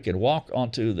we could walk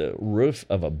onto the roof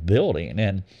of a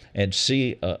building and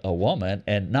see a woman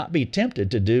and not be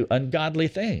tempted to do ungodly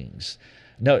things.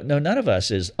 No, none of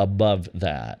us is above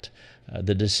that.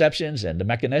 The deceptions and the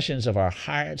machinations of our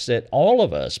hearts, that all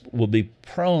of us will be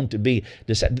prone to be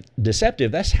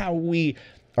deceptive. That's how we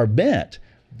are bent.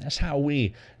 That's how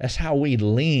we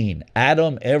lean.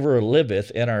 Adam ever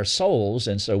liveth in our souls,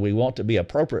 and so we want to be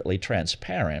appropriately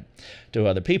transparent to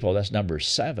other people. That's number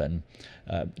 7,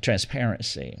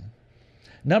 transparency.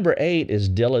 Number 8 is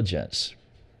diligence.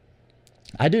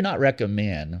 I do not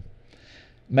recommend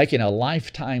making a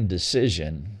lifetime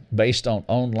decision based on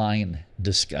online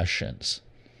discussions.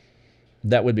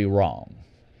 That would be wrong.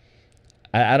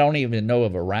 I don't even know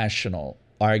of a rational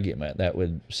argument that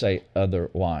would say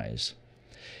otherwise.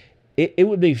 It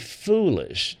would be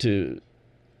foolish to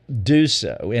do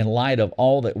so in light of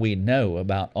all that we know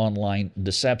about online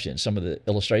deception, some of the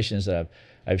illustrations that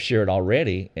I've shared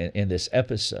already in this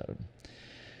episode.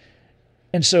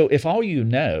 And so if all you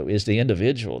know is the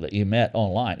individual that you met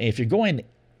online, if you're going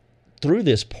through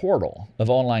this portal of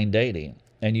online dating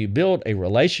and you building a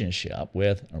relationship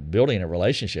with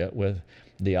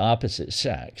the opposite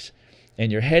sex,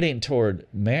 and you're heading toward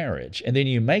marriage, and then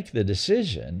you make the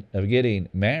decision of getting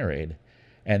married,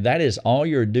 and that is all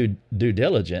your due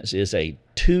diligence is a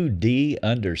 2D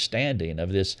understanding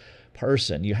of this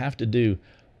person. You have to do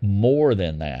more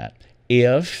than that.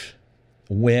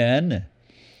 When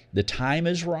the time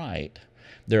is right,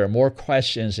 there are more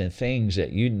questions and things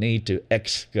that you need to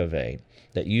excavate,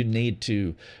 that you need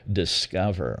to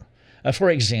discover.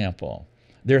 For example,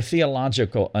 their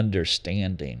theological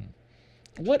understanding.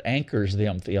 What anchors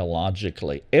them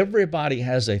theologically? Everybody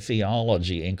has a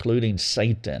theology, including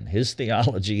Satan. His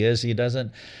theology is he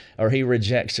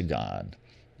rejects God.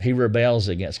 He rebels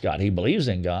against God. He believes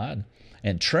in God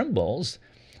and trembles,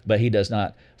 but he does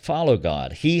not follow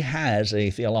God. He has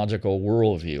a theological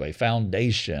worldview, a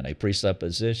foundation, a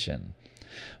presupposition.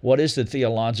 What is the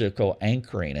theological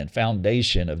anchoring and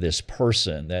foundation of this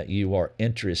person that you are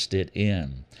interested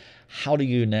in? How do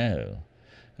you know?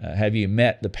 Have you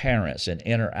met the parents and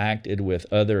interacted with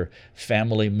other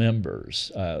family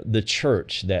members, the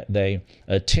church that they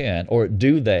attend, or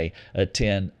do they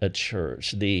attend a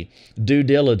church? The due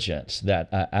diligence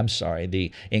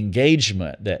the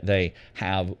engagement that they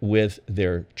have with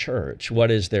their church.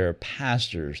 What is their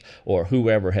pastors or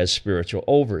whoever has spiritual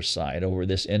oversight over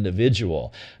this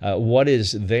individual? What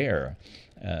is their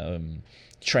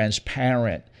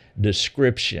transparent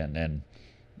description and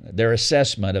their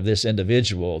assessment of this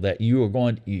individual that you're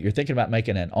thinking about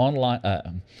making an online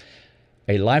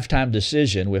a lifetime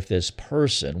decision with this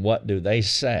person? What do they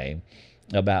say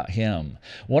about him?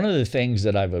 One of the things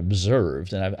that I've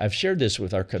observed, and I've shared this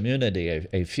with our community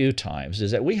a few times, is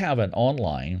that we have an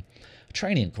online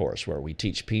training course where we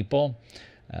teach people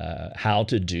how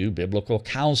to do biblical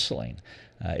counseling.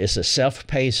 It's a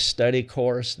self-paced study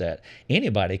course that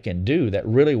anybody can do that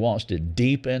really wants to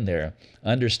deepen their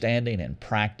understanding and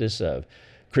practice of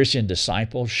Christian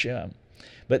discipleship.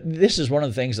 But this is one of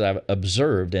the things that I've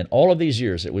observed in all of these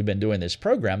years that we've been doing this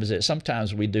program, is that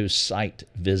sometimes we do site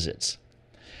visits.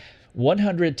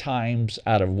 100 times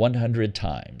out of 100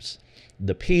 times,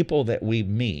 the people that we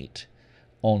meet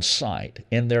on site,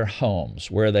 in their homes,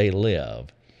 where they live,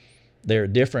 they're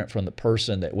different from the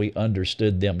person that we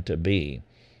understood them to be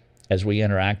as we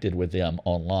interacted with them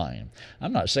online.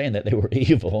 I'm not saying that they were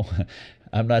evil.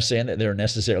 I'm not saying that they're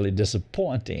necessarily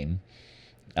disappointing.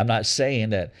 I'm not saying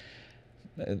that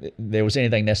there was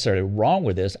anything necessarily wrong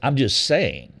with this. I'm just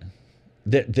saying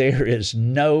that there is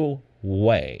no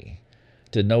way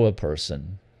to know a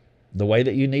person the way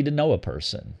that you need to know a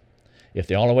person if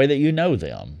the only way that you know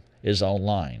them is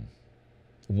online.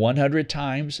 100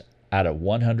 times out of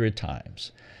 100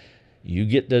 times, you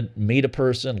get to meet a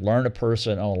person, learn a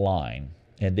person online,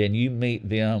 and then you meet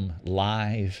them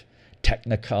live,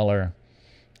 Technicolor,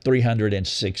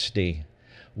 360.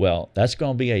 Well, that's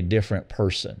going to be a different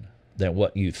person than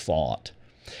what you thought.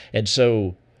 And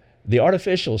so the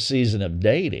artificial season of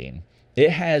dating, it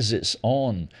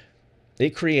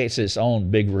creates its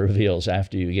own big reveals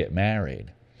after you get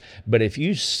married. But if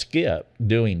you skip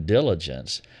doing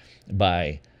diligence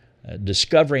by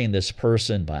discovering this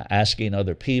person, by asking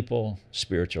other people,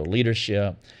 spiritual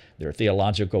leadership, their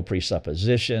theological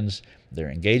presuppositions,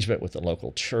 their engagement with the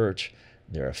local church,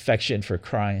 their affection for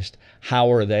Christ,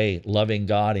 how are they loving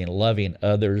God and loving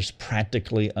others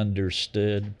practically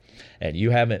understood, and you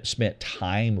haven't spent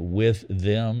time with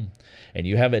them, and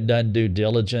you haven't done due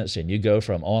diligence, and you go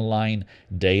from online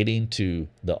dating to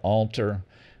the altar,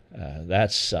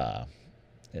 that's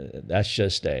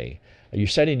just you're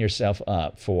setting yourself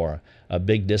up for a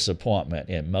big disappointment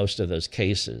in most of those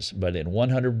cases. But in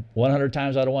 100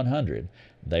 times out of 100,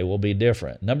 they will be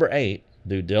different. Number 8,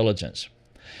 due diligence.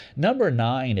 Number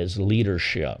 9 is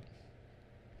leadership.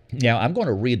 Now, I'm going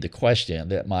to read the question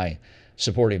that my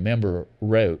supporting member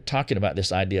wrote, talking about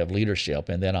this idea of leadership,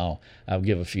 and then I'll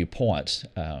give a few points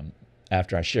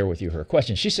after I share with you her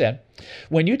question. She said,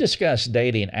 when you discuss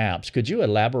dating apps, could you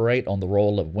elaborate on the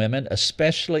role of women,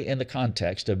 especially in the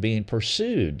context of being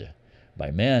pursued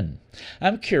by men?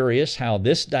 I'm curious how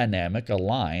this dynamic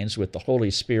aligns with the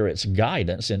Holy Spirit's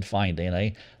guidance in finding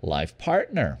a life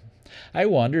partner. I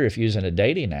wonder if using a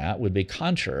dating app would be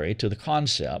contrary to the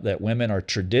concept that women are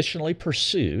traditionally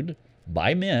pursued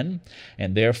by men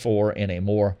and therefore in a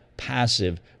more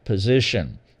passive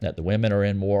position, that the women are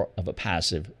in more of a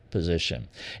passive position.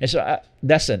 And so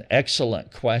that's an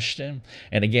excellent question.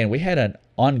 And again, we had an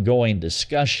ongoing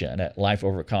discussion at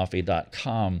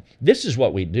lifeovercoffee.com. This is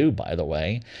what we do, by the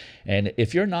way. And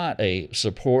if you're not a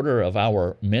supporter of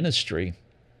our ministry,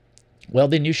 well,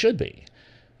 then you should be.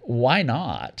 Why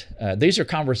not? These are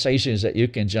conversations that you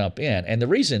can jump in. And the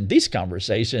reason these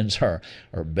conversations are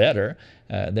better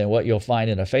than what you'll find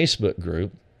in a Facebook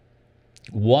group,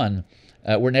 one,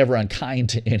 we're never unkind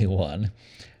to anyone.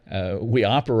 We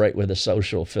operate with a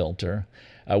social filter.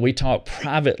 We talk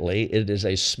privately. It is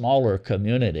a smaller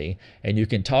community, and you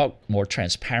can talk more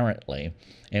transparently.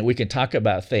 And we can talk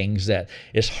about things that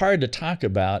it's hard to talk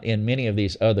about in many of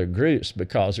these other groups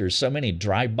because there's so many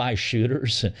drive-by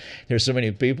shooters. There's so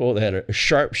many people that are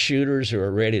sharpshooters who are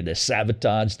ready to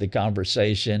sabotage the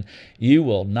conversation. You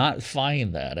will not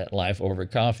find that at Life Over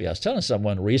Coffee. I was telling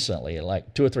someone recently,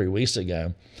 like 2 or 3 weeks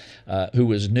ago, who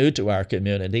was new to our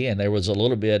community, and there was a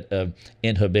little bit of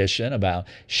inhibition about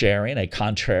sharing a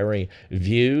contrary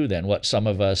view than what some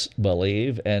of us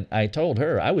believe. And I told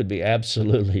her I would be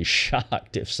absolutely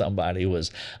shocked if somebody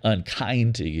was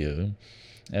unkind to you.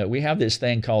 We have this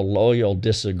thing called loyal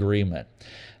disagreement,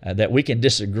 that we can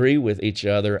disagree with each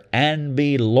other and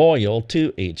be loyal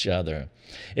to each other.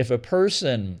 If a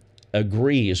person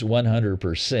agrees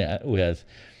 100% with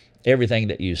everything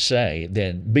that you say,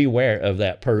 then beware of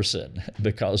that person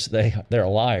because they're a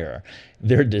liar.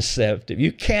 They're deceptive.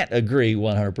 You can't agree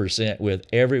 100% with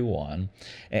everyone.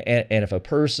 And if a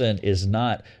person is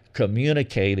not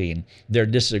communicating their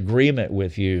disagreement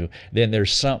with you, then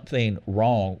there's something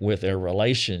wrong with their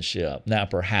relationship. Now,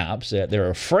 perhaps that they're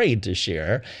afraid to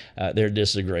share their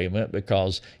disagreement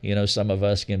because, some of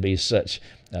us can be such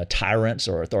tyrants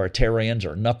or authoritarians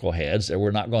or knuckleheads that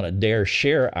we're not going to dare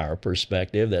share our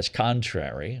perspective that's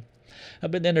contrary.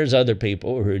 But then there's other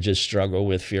people who just struggle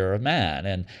with fear of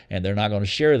man, and they're not going to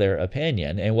share their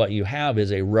opinion. And what you have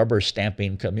is a rubber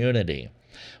stamping community.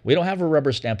 We don't have a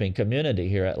rubber stamping community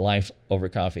here at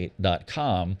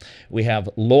lifeovercoffee.com. We have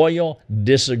loyal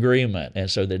disagreement. And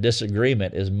so the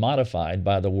disagreement is modified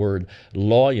by the word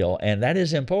loyal, and that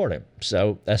is important.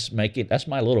 So that's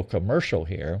my little commercial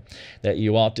here, that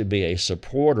you ought to be a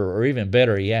supporter, or even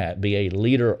better yet, be a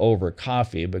leader over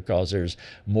coffee, because there's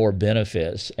more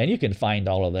benefits. And you can find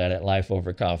all of that at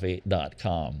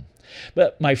lifeovercoffee.com.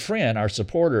 But my friend, our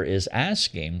supporter, is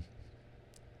asking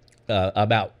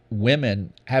about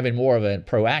women having more of a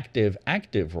proactive,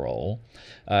 active role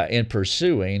in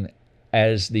pursuing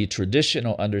as the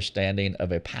traditional understanding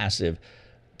of a passive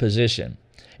position.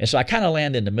 And so I kind of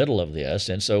land in the middle of this.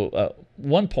 And so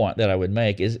one point that I would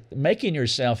make is making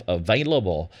yourself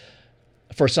available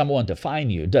for someone to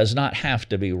find you does not have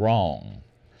to be wrong.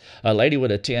 A lady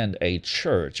would attend a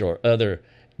church or other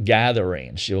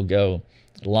gatherings. She'll go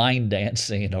line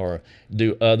dancing or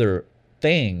do other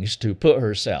things to put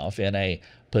herself in a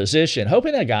position,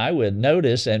 hoping a guy would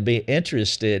notice and be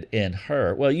interested in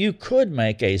her. Well, you could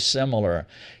make a similar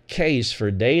case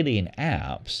for dating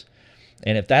apps.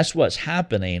 And if that's what's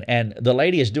happening, and the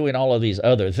lady is doing all of these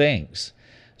other things,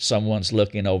 someone's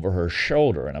looking over her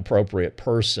shoulder, an appropriate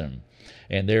person,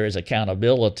 and there is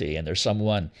accountability, and there's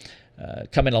someone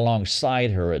coming alongside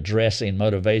her, addressing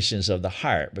motivations of the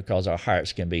heart, because our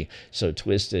hearts can be so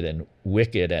twisted and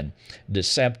wicked and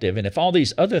deceptive. And if all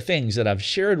these other things that I've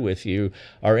shared with you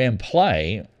are in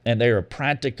play, and they are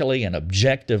practically and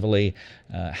objectively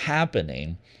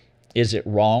happening, is it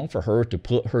wrong for her to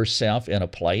put herself in a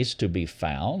place to be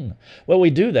found? Well,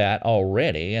 we do that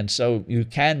already, and so you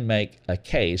can make a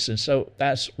case, and so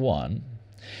that's one.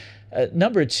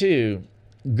 Number two,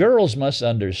 girls must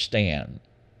understand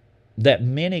that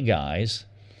many guys,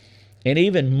 and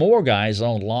even more guys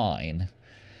online,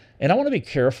 and I want to be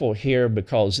careful here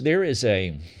because there is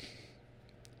a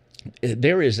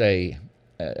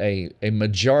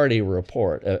majority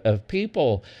report of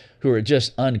people who are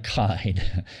just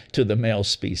unkind to the male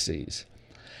species.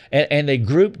 And they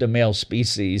group the male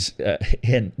species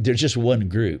in, they're just one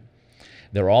group.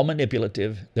 They're all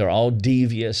manipulative. They're all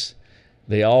devious.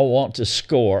 They all want to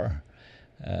score.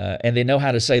 And they know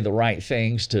how to say the right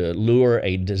things to lure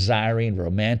a desiring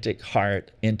romantic heart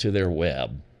into their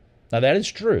web. Now, that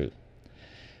is true.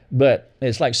 But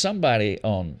it's like somebody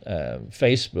on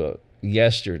Facebook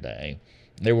yesterday.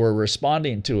 They were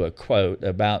responding to a quote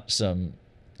about some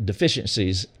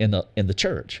deficiencies in the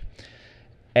church.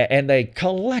 And they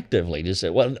collectively just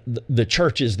said, well, the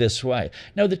church is this way.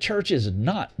 No, the church is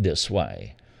not this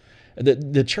way.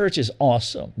 The church is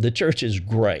awesome. The church is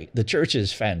great. The church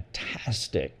is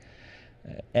fantastic.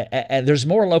 And there's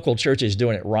more local churches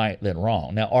doing it right than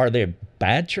wrong. Now, are there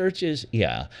bad churches?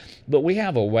 Yeah. But we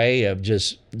have a way of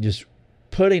just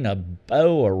putting a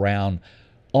bow around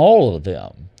all of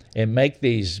them and make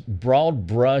these broad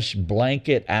brush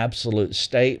blanket absolute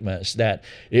statements that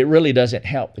it really doesn't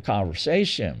help the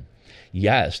conversation.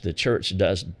 Yes, the church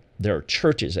does. There are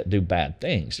churches that do bad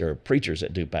things. There are preachers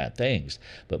that do bad things.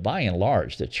 But by and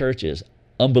large, the church is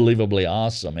unbelievably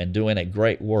awesome and doing a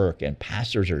great work, and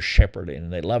pastors are shepherding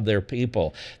and they love their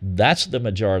people. That's the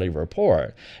majority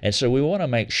report. And so we want to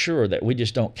make sure that we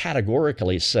just don't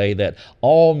categorically say that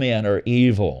all men are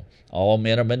evil. All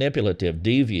men are manipulative,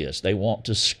 devious. They want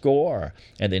to score,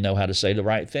 and they know how to say the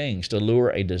right things to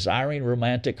lure a desiring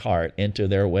romantic heart into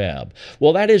their web.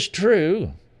 Well, that is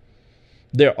true.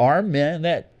 There are men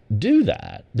that do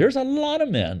that. There's a lot of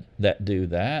men that do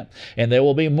that, and there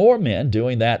will be more men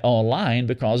doing that online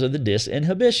because of the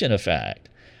disinhibition effect.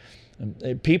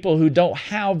 People who don't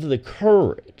have the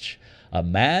courage. A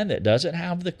man that doesn't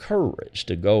have the courage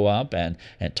to go up and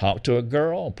talk to a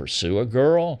girl, pursue a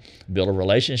girl, build a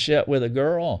relationship with a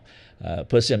girl,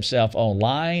 puts himself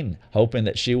online hoping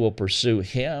that she will pursue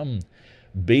him.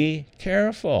 Be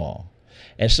careful.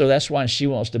 And so that's why she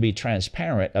wants to be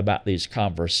transparent about these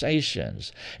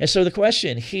conversations. And so the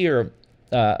question here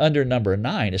under number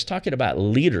 9 is talking about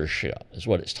leadership, is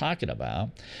what it's talking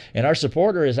about. And our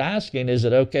supporter is asking, is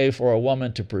it okay for a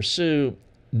woman to pursue?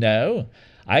 No.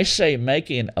 I say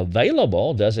making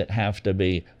available doesn't have to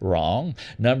be wrong.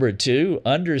 Number 2,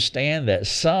 understand that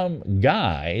some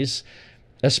guys,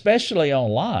 especially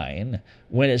online,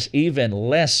 when it's even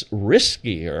less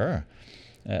riskier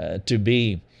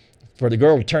for the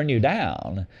girl to turn you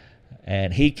down,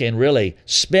 and he can really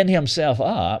spin himself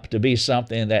up to be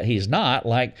something that he's not,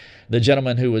 like the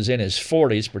gentleman who was in his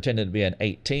 40s pretending to be an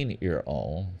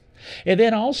 18-year-old. And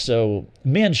then also,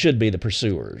 men should be the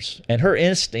pursuers. And her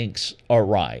instincts are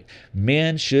right.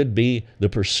 Men should be the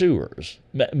pursuers.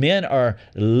 Men are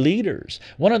leaders.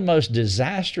 One of the most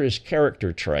disastrous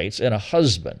character traits in a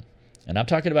husband, and I'm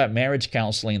talking about marriage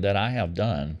counseling that I have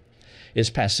done, is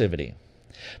passivity.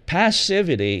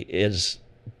 Passivity is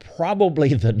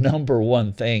probably the number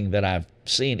one thing that I've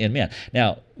seen in men.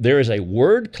 Now, there is a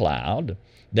word cloud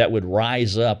that would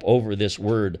rise up over this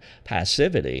word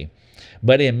passivity.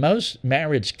 But in most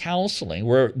marriage counseling,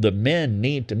 where the men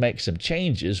need to make some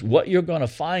changes, what you're going to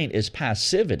find is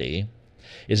passivity.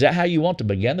 Is that how you want to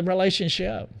begin the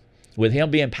relationship? With him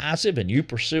being passive and you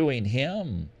pursuing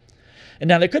him? And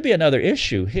now there could be another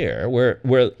issue here where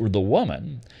the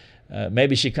woman,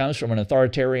 maybe she comes from an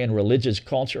authoritarian religious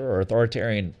culture or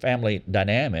authoritarian family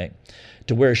dynamic,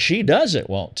 to where she doesn't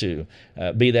want to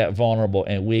be that vulnerable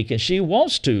and weak, and she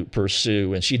wants to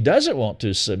pursue, and she doesn't want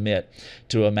to submit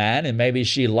to a man, and maybe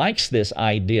she likes this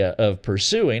idea of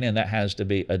pursuing, and that has to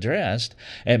be addressed,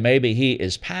 and maybe he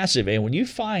is passive. And when you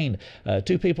find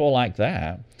two people like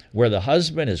that, where the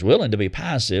husband is willing to be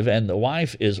passive and the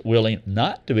wife is willing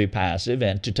not to be passive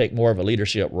and to take more of a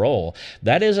leadership role,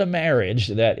 that is a marriage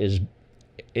that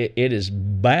is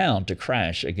bound to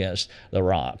crash against the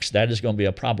rocks. That is going to be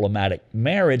a problematic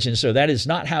marriage, and so that is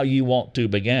not how you want to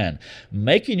begin.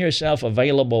 Making yourself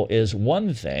available is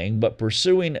one thing, but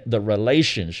pursuing the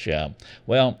relationship,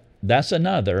 well, that's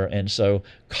another, and so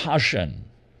caution.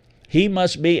 He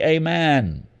must be a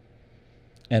man,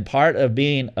 and part of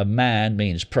being a man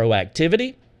means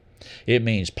proactivity, it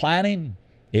means planning,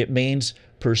 it means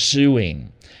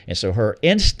pursuing. And so her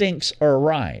instincts are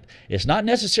right. It's not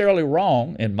necessarily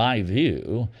wrong, in my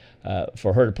view,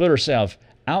 for her to put herself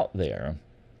out there,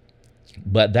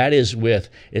 but that is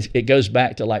it goes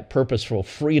back to like purposeful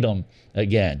freedom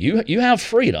again. You have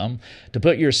freedom to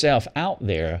put yourself out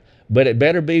there, but it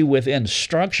better be within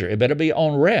structure. It better be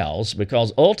on rails,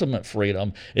 because ultimate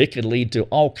freedom, it could lead to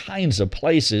all kinds of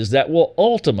places that will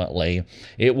ultimately,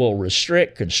 it will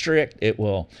restrict, constrict, it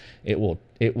will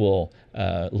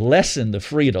lessen the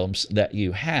freedoms that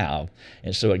you have.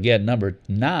 And so again, number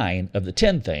 9 of the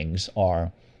 10 things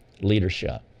are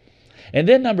leadership. And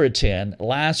then number 10,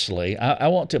 lastly, I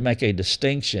want to make a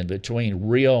distinction between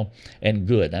real and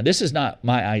good. Now, this is not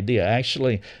my idea.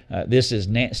 Actually, this is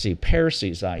Nancy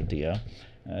Pearcey's idea.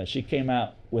 She came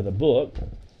out with a book.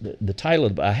 The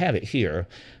title, I have it here.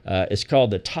 It's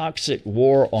called The Toxic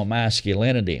War on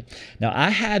Masculinity. Now,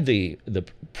 I had the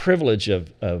privilege of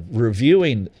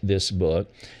reviewing this book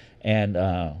And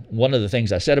one of the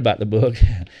things I said about the book,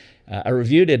 I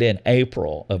reviewed it in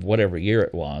April of whatever year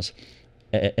it was.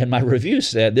 And my review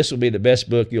said this will be the best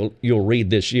book you'll read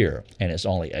this year, and it's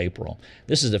only April.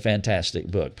 This is a fantastic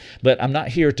book. But I'm not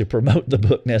here to promote the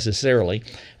book necessarily,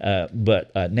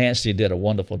 but Nancy did a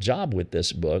wonderful job with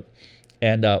this book.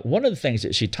 And one of the things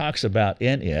that she talks about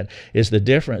in it is the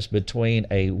difference between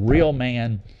a real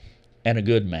man and a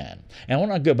good man. And I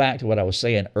want to go back to what I was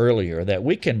saying earlier, that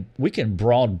we can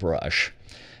broad brush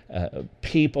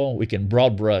people, we can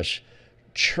broad brush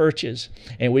churches,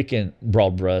 and we can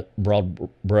broad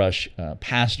brush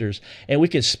pastors, and we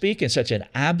can speak in such an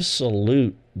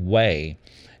absolute way.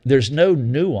 There's no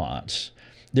nuance.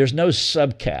 There's no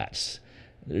subcats.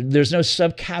 There's no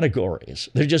subcategories.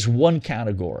 There's just one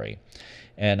category.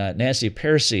 And Nancy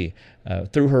Pearcey,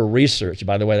 through her research,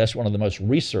 by the way, that's one of the most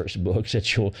researched books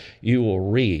that you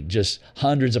will read, just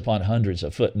hundreds upon hundreds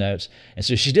of footnotes. And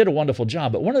so she did a wonderful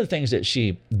job. But one of the things that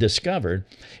she discovered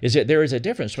is that there is a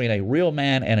difference between a real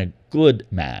man and a good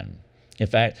man. In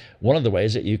fact, one of the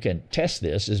ways that you can test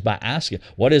this is by asking,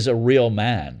 what is a real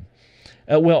man?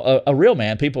 A real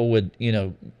man, people would,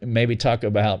 maybe talk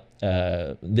about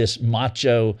this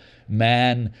macho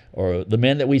man, or the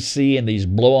men that we see in these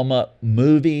blow-em-up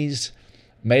movies.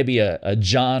 Maybe a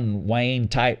John Wayne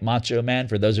type macho man.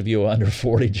 For those of you who are under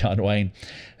 40, John Wayne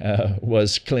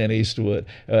was Clint Eastwood.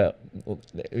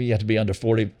 You have to be under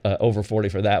 40, over 40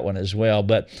 for that one as well.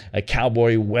 But a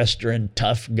cowboy western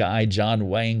tough guy, John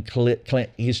Wayne, Clint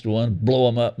Eastwood, blow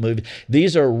 'em up movie.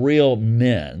 These are real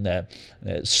men that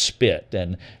spit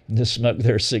and smoke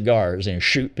their cigars and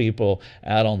shoot people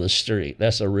out on the street.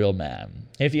 That's a real man.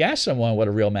 If you ask someone what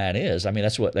a real man is,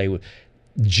 that's what they would.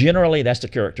 Generally, that's the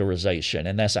characterization,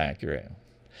 and that's accurate.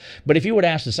 But if you would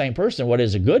ask the same person what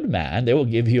is a good man, they will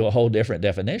give you a whole different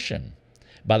definition.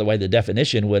 By the way, the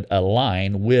definition would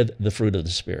align with the fruit of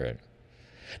the Spirit.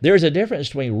 There is a difference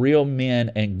between real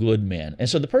men and good men. And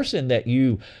so the person that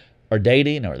you are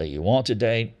dating or that you want to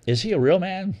date, is he a real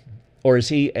man or is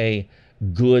he a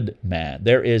good man?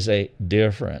 There is a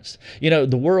difference. The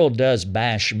world does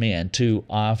bash men too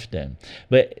often,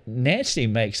 but Nancy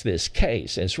makes this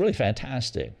case, and it's really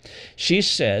fantastic. She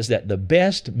says that the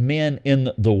best men in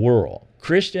the world,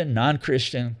 Christian,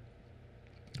 non-Christian,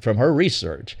 from her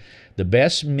research, the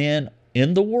best men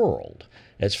in the world,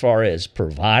 as far as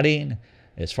providing,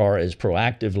 as far as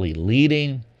proactively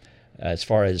leading, as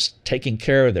far as taking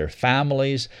care of their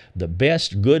families, the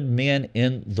best good men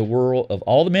in the world, of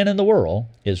all the men in the world,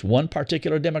 is one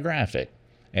particular demographic,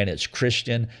 and it's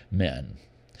Christian men.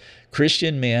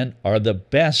 Christian men are the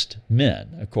best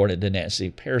men, according to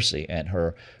Nancy Pearcey and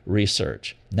her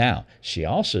research. Now, she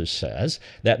also says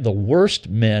that the worst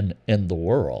men in the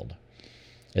world,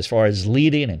 as far as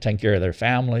leading and taking care of their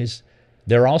families,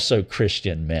 they're also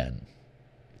Christian men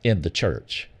in the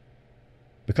church.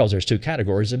 Because there's two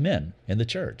categories of men in the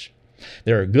church.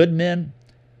 There are good men,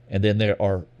 and then there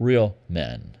are real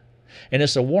men. And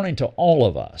it's a warning to all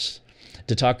of us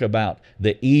to talk about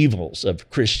the evils of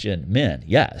Christian men.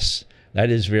 Yes, that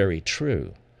is very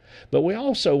true. But we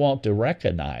also want to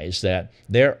recognize that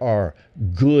there are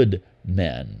good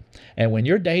men. And when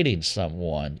you're dating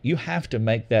someone, you have to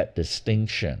make that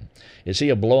distinction. Is he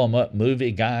a blow-em-up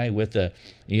movie guy with the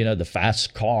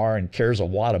fast car and carries a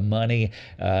wad of money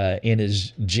in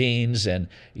his jeans and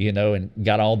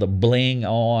got all the bling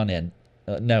on? And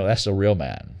no, that's a real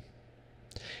man.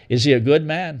 Is he a good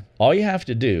man? All you have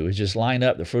to do is just line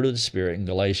up the fruit of the Spirit in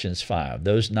Galatians 5.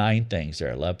 Those 9 things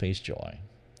there: love, peace, joy.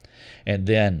 And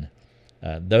then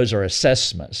those are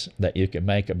assessments that you can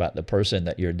make about the person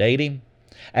that you're dating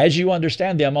as you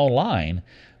understand them online.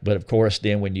 But of course,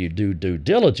 then when you do due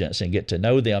diligence and get to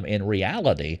know them in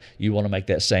reality, you want to make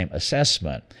that same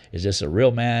assessment. Is this a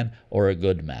real man or a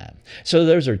good man? So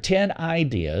those are 10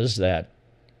 ideas that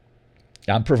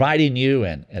I'm providing you,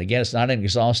 and again, it's not an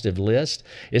exhaustive list.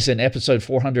 It's in episode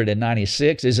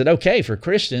 496. Is it okay for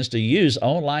Christians to use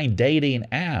online dating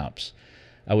apps?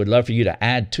 I would love for you to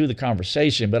add to the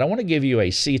conversation, but I want to give you a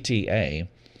CTA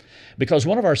because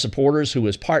one of our supporters who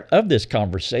was part of this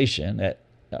conversation at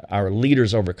our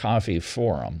Leaders Over Coffee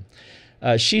forum,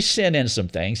 she sent in some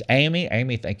things.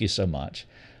 Amy, thank you so much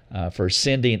for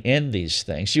sending in these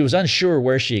things. She was unsure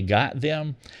where she got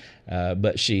them,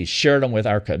 but she shared them with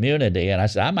our community. And I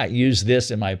said, I might use this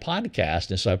in my podcast.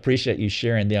 And so I appreciate you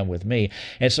sharing them with me.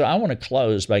 And so I want to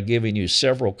close by giving you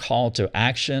several call to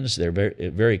actions. They're very,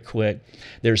 very quick.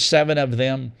 There's 7 of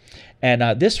them.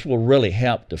 And this will really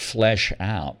help to flesh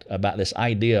out about this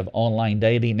idea of online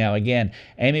dating. Now, again,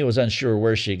 Amy was unsure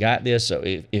where she got this. So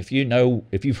if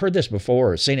you've heard this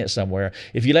before or seen it somewhere,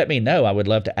 if you let me know, I would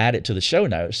love to add it to the show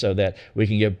notes so that we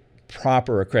can give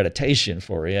proper accreditation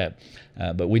for it,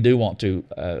 but we do want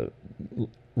to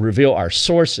reveal our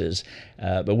sources,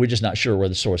 but we're just not sure where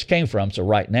the source came from. So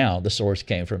right now, the source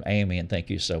came from Amy, and thank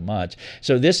you so much.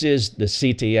 So this is the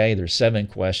CTA. There's 7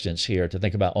 questions here to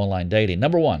think about online dating.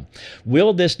 Number 1,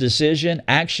 will this decision,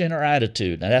 action, or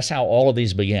attitude? Now, that's how all of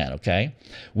these began, okay?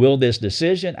 Will this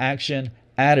decision, action,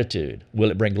 attitude,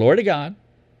 will it bring glory to God,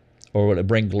 or will it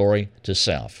bring glory to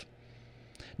self?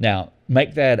 Now,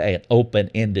 make that an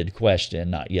open-ended question,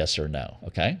 not yes or no,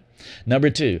 okay? Number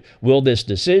 2, will this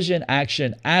decision,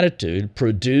 action, attitude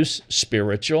produce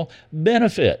spiritual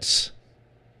benefits?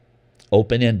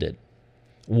 Open-ended.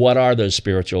 What are those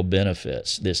spiritual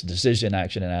benefits? This decision,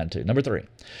 action, and attitude. Number 3,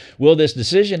 will this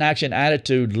decision, action,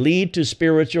 attitude lead to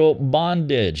spiritual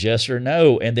bondage? Yes or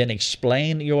no? And then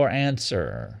explain your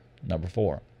answer. Number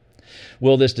 4,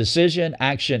 will this decision,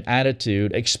 action,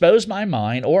 attitude expose my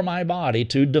mind or my body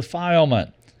to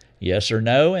defilement? Yes or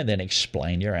no, and then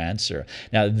explain your answer.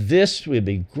 Now, this would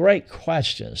be great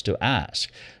questions to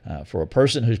ask for a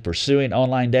person who's pursuing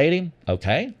online dating.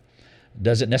 Okay,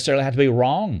 doesn't necessarily have to be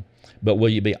wrong, but will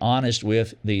you be honest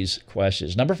with these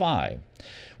questions? Number 5,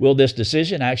 will this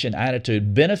decision, action,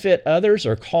 attitude benefit others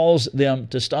or cause them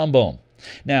to stumble?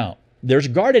 Now, there's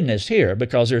guardedness here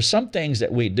because there's some things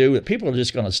that we do that people are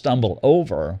just going to stumble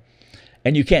over,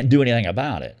 and you can't do anything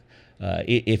about it.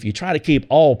 If you try to keep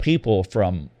all people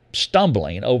from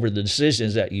stumbling over the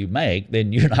decisions that you make,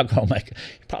 then you're not going to you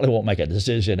probably won't make a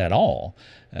decision at all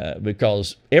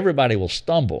because everybody will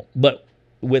stumble. But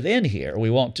within here, we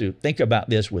want to think about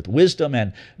this with wisdom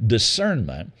and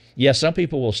discernment. Yes, some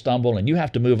people will stumble and you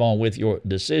have to move on with your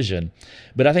decision,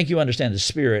 but I think you understand the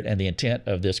spirit and the intent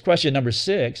of this. Question number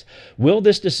 6, will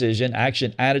this decision,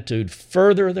 action, attitude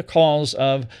further the cause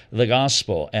of the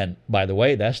gospel? And by the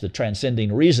way, that's the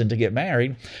transcending reason to get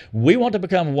married. We want to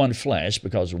become one flesh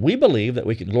because we believe that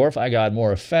we can glorify God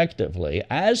more effectively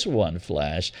as one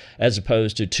flesh as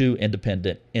opposed to 2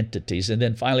 independent entities. And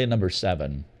then finally, number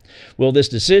 7, will this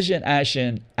decision,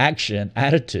 action,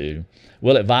 attitude,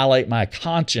 will it violate my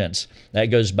conscience? That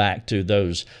goes back to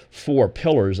those 4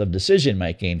 pillars of decision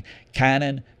making: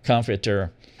 canon,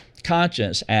 comforter,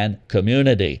 conscience, and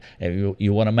community. And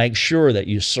you want to make sure that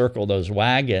you circle those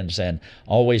wagons and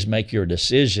always make your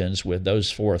decisions with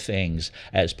those 4 things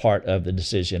as part of the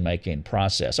decision-making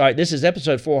process. All right, this is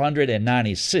episode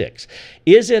 496.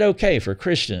 Is it okay for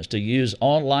Christians to use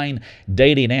online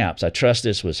dating apps? I trust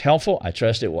this was helpful. I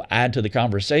trust it will add to the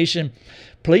conversation.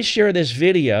 Please share this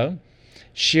video,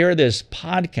 share this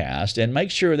podcast, and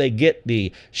make sure they get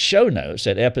the show notes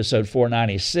at episode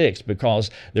 496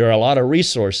 because there are a lot of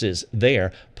resources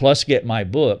there. Plus, get my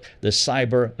book, The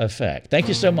Cyber Effect. Thank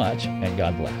you so much, and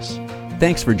God bless.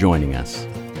 Thanks for joining us.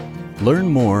 Learn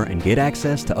more and get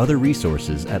access to other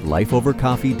resources at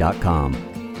lifeovercoffee.com.